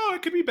notes like, oh,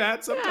 it could be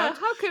bad sometimes. Yeah,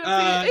 how could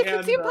it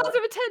can seem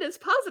positive at 10. It's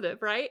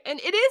positive, right? And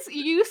it is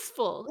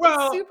useful.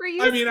 Well, it's super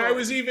useful. I mean,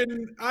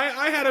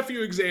 I had a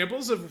few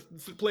examples of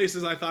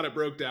places I thought it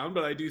broke down,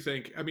 but I do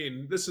think, I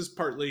mean, this is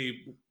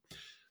partly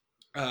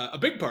a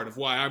big part of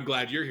why I'm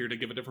glad you're here to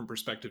give a different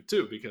perspective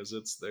too, because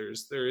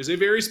there is a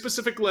very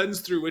specific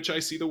lens through which I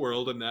see the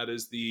world, and that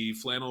is the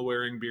flannel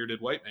wearing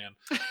bearded white man.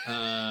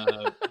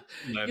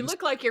 You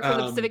look like you're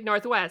from the Pacific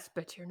Northwest,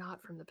 but you're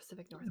not from the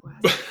Pacific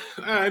Northwest.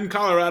 In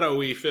Colorado,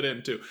 we fit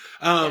in too.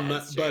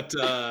 But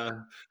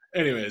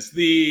anyways,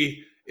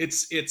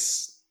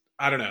 it's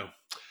I don't know.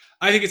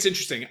 I think it's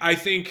interesting. I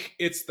think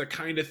it's the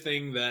kind of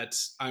thing that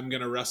I'm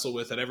going to wrestle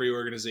with at every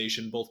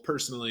organization, both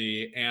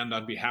personally and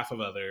on behalf of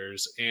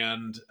others.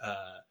 And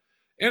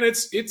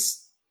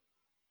it's,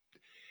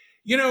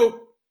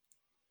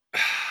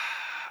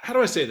 how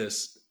do I say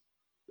this?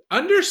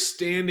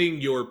 Understanding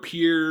your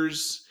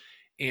peers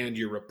and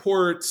your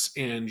reports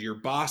and your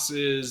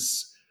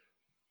bosses'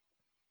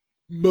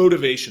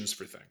 motivations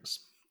for things.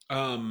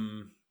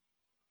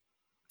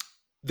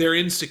 Their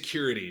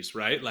insecurities,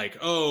 right? Like,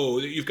 oh,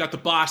 you've got the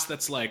boss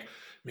that's like,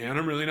 man,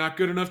 I'm really not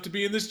good enough to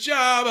be in this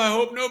job. I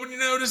hope nobody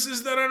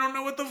notices that I don't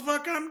know what the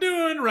fuck I'm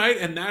doing, right?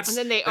 And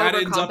then they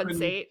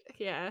overcompensate.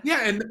 Yeah,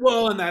 and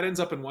that ends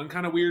up in one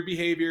kind of weird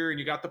behavior. And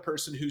you got the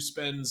person who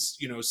spends,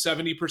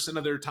 70%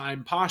 of their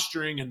time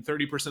posturing and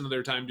 30% of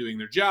their time doing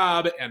their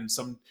job. And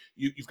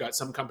you've got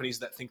some companies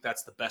that think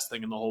that's the best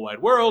thing in the whole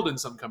wide world, and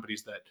some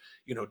companies that,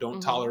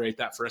 don't tolerate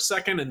that for a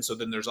second. And so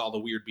then there's all the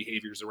weird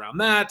behaviors around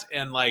that.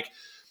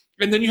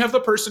 And then you have the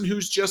person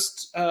who's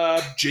just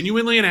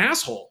genuinely an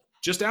asshole,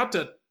 just out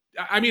to,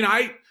 I mean,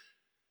 I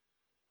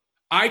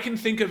can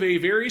think of a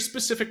very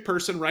specific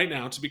person right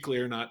now, to be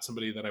clear, not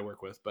somebody that I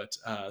work with, but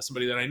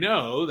somebody that I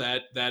know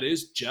that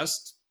is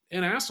just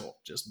an asshole,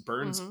 just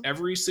burns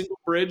every single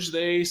bridge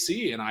they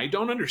see. And I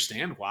don't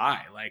understand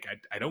why. Like,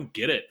 I don't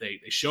get it. They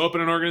show up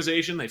in an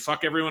organization, they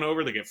fuck everyone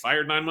over, they get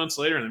fired 9 months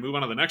later, and they move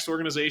on to the next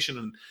organization,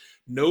 and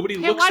nobody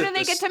looks at this. Why do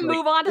they get to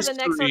move on to the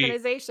next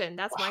organization?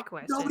 That's my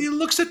question. Nobody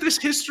looks at this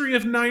history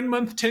of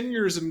 9-month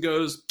tenures and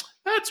goes,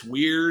 that's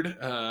weird.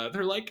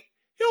 They're like,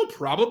 he'll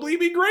probably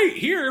be great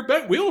here,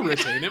 but we'll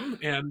retain him.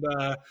 And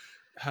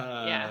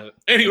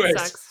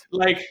anyways,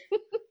 like,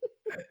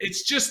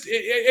 it's just,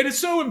 it is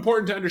so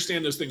important to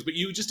understand those things, but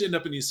you just end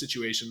up in these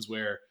situations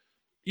where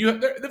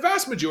the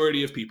vast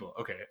majority of people,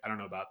 okay, I don't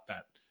know about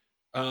that.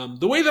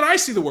 The way that I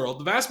see the world,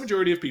 the vast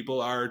majority of people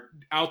are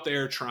out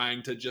there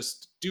trying to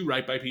just do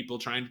right by people,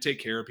 trying to take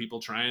care of people,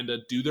 trying to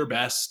do their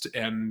best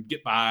and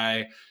get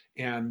by.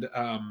 And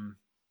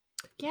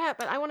yeah,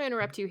 but I want to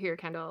interrupt you here,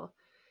 Kendall.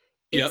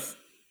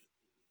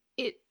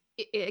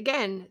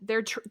 Again,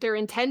 they're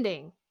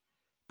intending,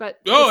 but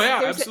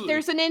absolutely.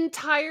 There's an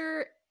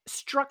entire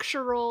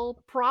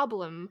structural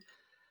problem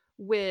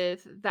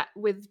with that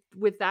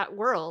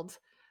world.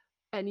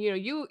 And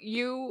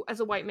you as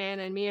a white man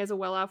and me as a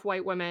well-off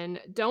white woman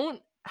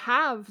don't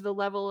have the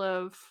level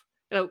of,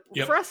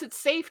 for us it's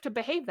safe to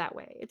behave that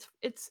way.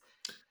 It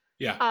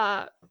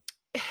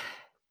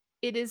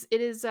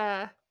is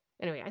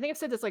anyway, I think I've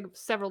said this like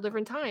several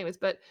different times,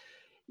 but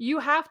you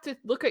have to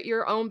look at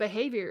your own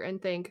behavior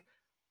and think,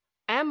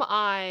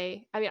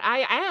 I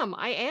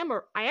am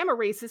a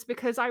racist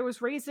because I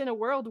was raised in a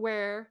world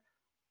where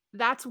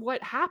that's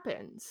what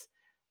happens.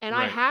 And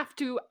right. I have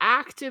to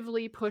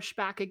actively push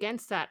back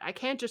against that. I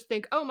can't just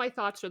think, oh, my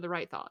thoughts are the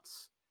right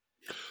thoughts.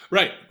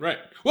 Right.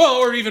 Well,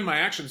 or even my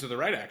actions are the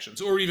right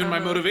actions, or even my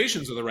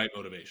motivations are the right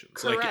motivations.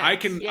 Correct.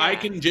 Like I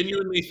can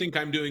genuinely think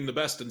I'm doing the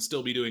best and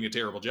still be doing a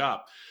terrible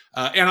job.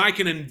 And I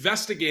can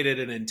investigate it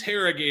and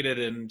interrogate it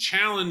and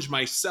challenge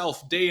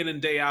myself day in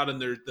and day out.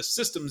 And the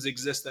systems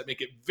exist that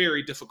make it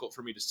very difficult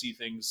for me to see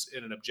things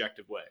in an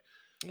objective way.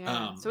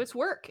 Yeah. So it's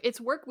work. It's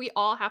work we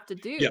all have to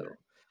do. Yeah.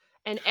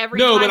 And every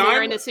time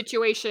we're in a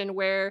situation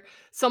where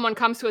someone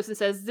comes to us and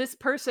says, this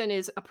person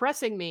is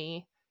oppressing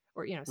me,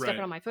 or, stepping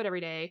on my foot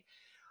every day,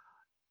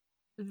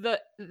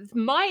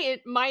 my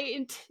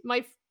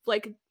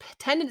like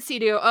tendency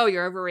to go, oh,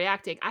 you're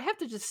overreacting, I have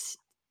to just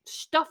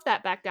stuff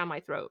that back down my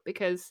throat,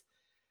 because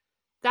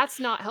that's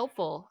not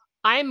helpful.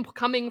 I'm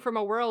coming from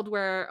a world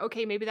where,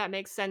 okay, maybe that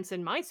makes sense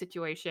in my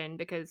situation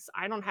because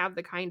I don't have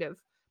the kind of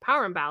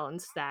power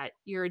imbalance that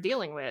you're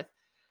dealing with.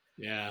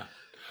 Yeah.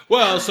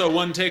 Well, so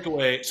one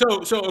takeaway.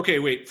 So okay,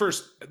 wait.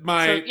 First,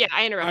 I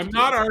interrupted. I'm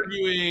not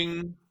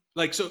arguing.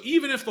 Like, so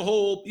even if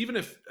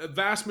a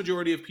vast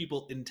majority of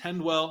people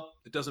intend well,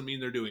 it doesn't mean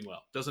they're doing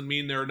well. It doesn't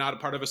mean they're not a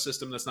part of a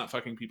system that's not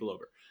fucking people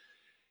over.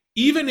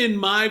 Even in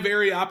my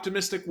very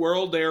optimistic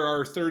world, there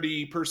are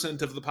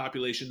 30% of the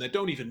population that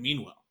don't even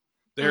mean well.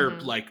 They're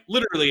like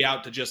literally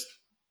out to just.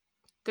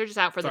 They're just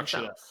out for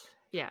themselves.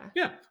 Yeah.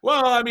 Yeah.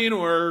 Well, I mean,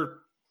 or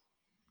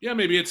yeah,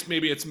 maybe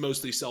it's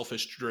mostly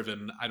selfish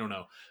driven. I don't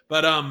know,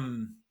 but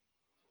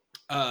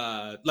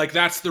like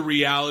that's the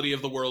reality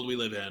of the world we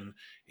live in,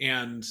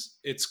 and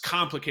it's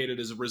complicated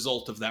as a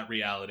result of that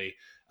reality.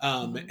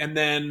 And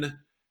then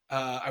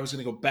I was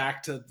going to go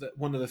back to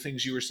one of the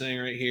things you were saying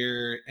right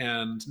here,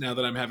 and now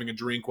that I'm having a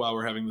drink while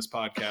we're having this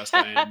podcast,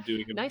 I am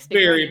doing a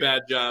very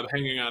bad job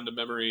hanging on to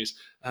memories.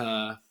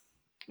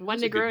 One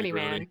Negroni,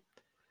 man.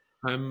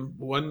 I'm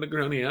one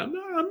Negroni.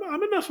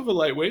 I'm enough of a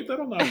lightweight.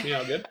 That'll knock me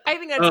out good. I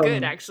think that's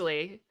good,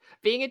 actually.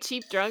 Being a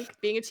cheap drunk,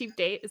 being a cheap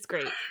date is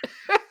great.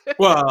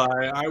 Well,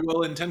 I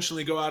will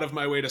intentionally go out of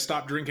my way to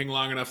stop drinking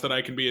long enough that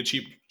I can be a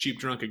cheap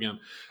drunk again.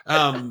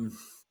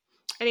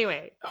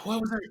 Anyway,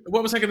 what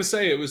was I going to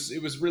say? It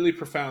was really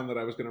profound that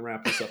I was going to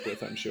wrap this up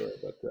with, I'm sure,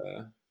 but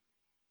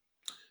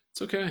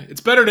it's okay.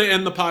 It's better to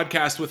end the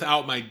podcast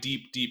without my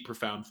deep,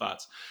 profound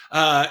thoughts.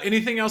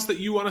 Anything else that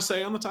you want to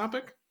say on the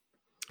topic?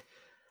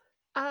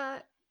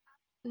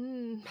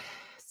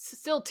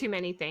 Still too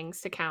many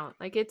things to count.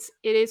 Like it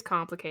is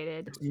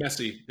complicated. It's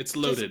messy. It's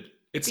loaded.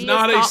 It's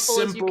not a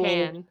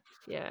simple.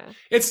 Yeah.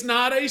 It's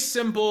not a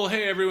simple.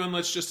 Hey, everyone,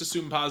 let's just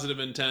assume positive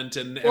intent,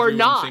 and or everyone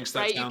not, thinks that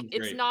right? sounds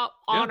great. It's not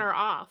on or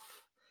off.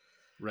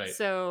 Right.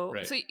 So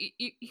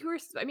you were.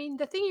 I mean,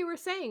 the thing you were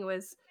saying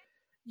was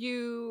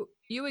you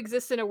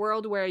exist in a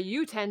world where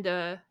you tend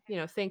to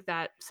think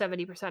that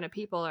 70% of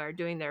people are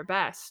doing their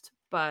best,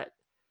 but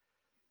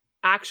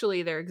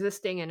actually they're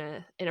existing in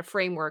a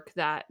framework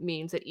that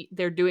means that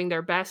they're doing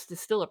their best is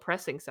still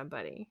oppressing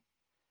somebody.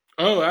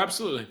 Oh,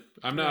 absolutely.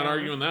 I'm not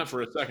arguing that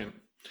for a second.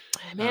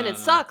 Man, it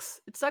sucks.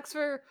 It sucks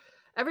for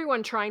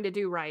everyone trying to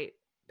do right,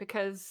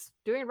 because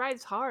doing right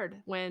is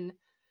hard when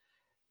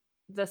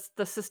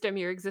the system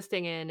you're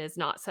existing in is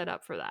not set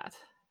up for that.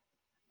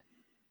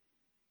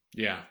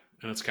 Yeah.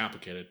 And it's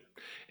complicated,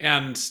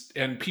 and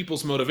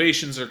people's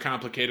motivations are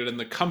complicated, and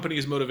the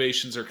company's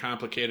motivations are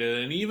complicated.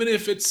 And even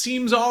if it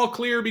seems all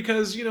clear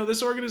because,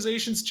 this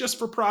organization's just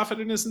for profit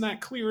and isn't that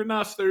clear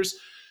enough, there's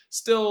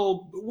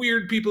still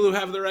weird people who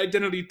have their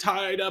identity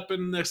tied up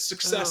in the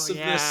success of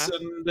this.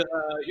 And,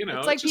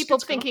 it's like people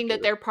thinking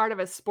that they're part of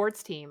a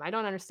sports team. I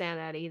don't understand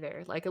that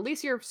either. Like, at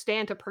least you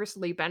stand to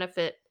personally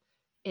benefit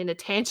in a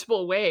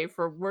tangible way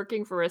for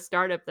working for a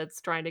startup that's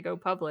trying to go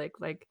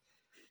public. Like,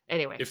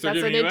 anyway, if they're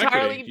that's giving an you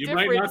entirely equity, you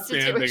different might not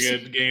stand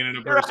situation. to gain in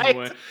a personal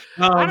way.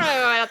 I don't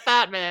know about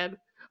that, man.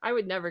 I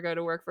would never go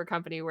to work for a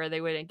company where they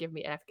wouldn't give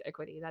me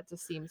equity. That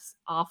just seems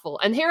awful.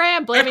 And here I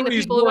am blaming the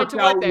people who went to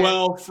work there.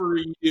 Well for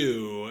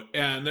you,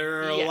 and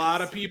there are a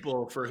lot of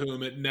people for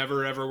whom it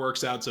never ever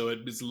works out. So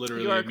it's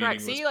literally you are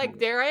correct. See, like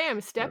there I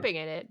am stepping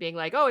in it, being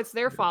like, oh, it's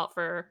their fault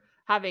for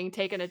having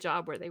taken a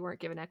job where they weren't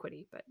given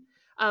equity. But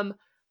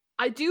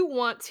I do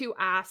want to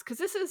ask, because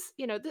this is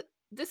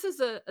this is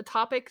a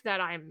topic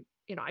that I'm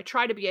I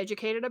try to be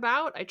educated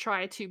about. I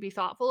try to be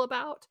thoughtful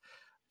about.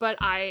 But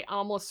I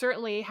almost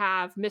certainly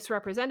have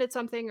misrepresented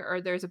something,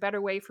 or there's a better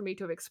way for me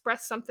to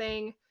express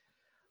something.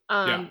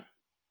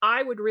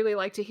 I would really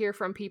like to hear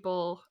from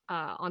people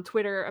on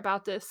Twitter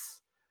about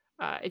this.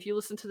 If you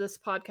listen to this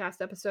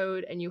podcast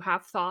episode and you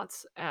have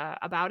thoughts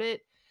about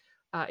it,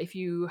 if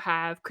you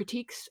have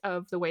critiques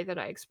of the way that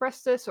I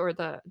expressed this or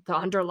the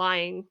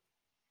underlying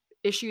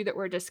issue that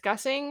we're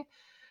discussing,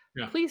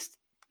 please,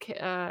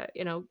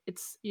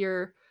 it's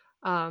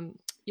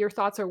your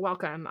thoughts are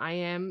welcome. I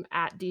am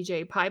at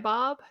DJ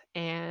Pybob,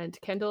 and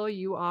Kendall,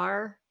 you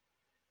are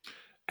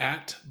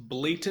at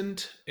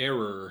Blatant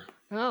Error.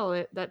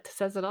 Oh, that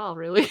says it all,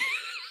 really.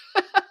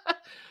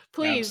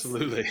 Please,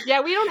 absolutely.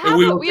 Yeah, we don't have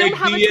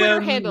a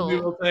Twitter handle.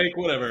 We will take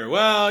whatever.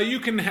 Well, you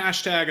can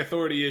hashtag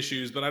authority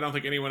issues, but I don't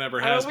think anyone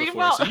ever has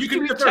before. So you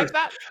can check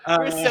that.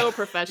 We're so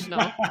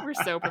professional. We're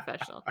so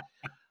professional.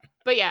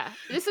 But yeah,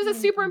 this is a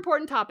super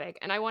important topic,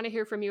 and I want to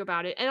hear from you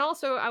about it. And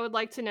also, I would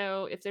like to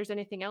know if there's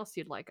anything else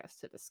you'd like us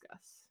to discuss.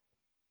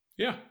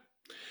 Yeah.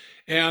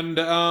 And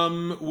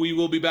we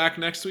will be back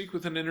next week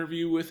with an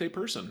interview with a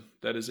person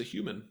that is a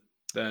human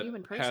that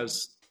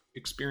has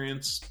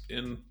experience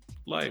in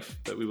life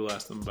that we will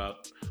ask them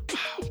about.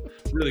 Wow.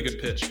 Really good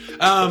pitch.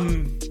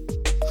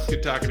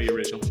 Good talking to you,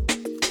 Rachel.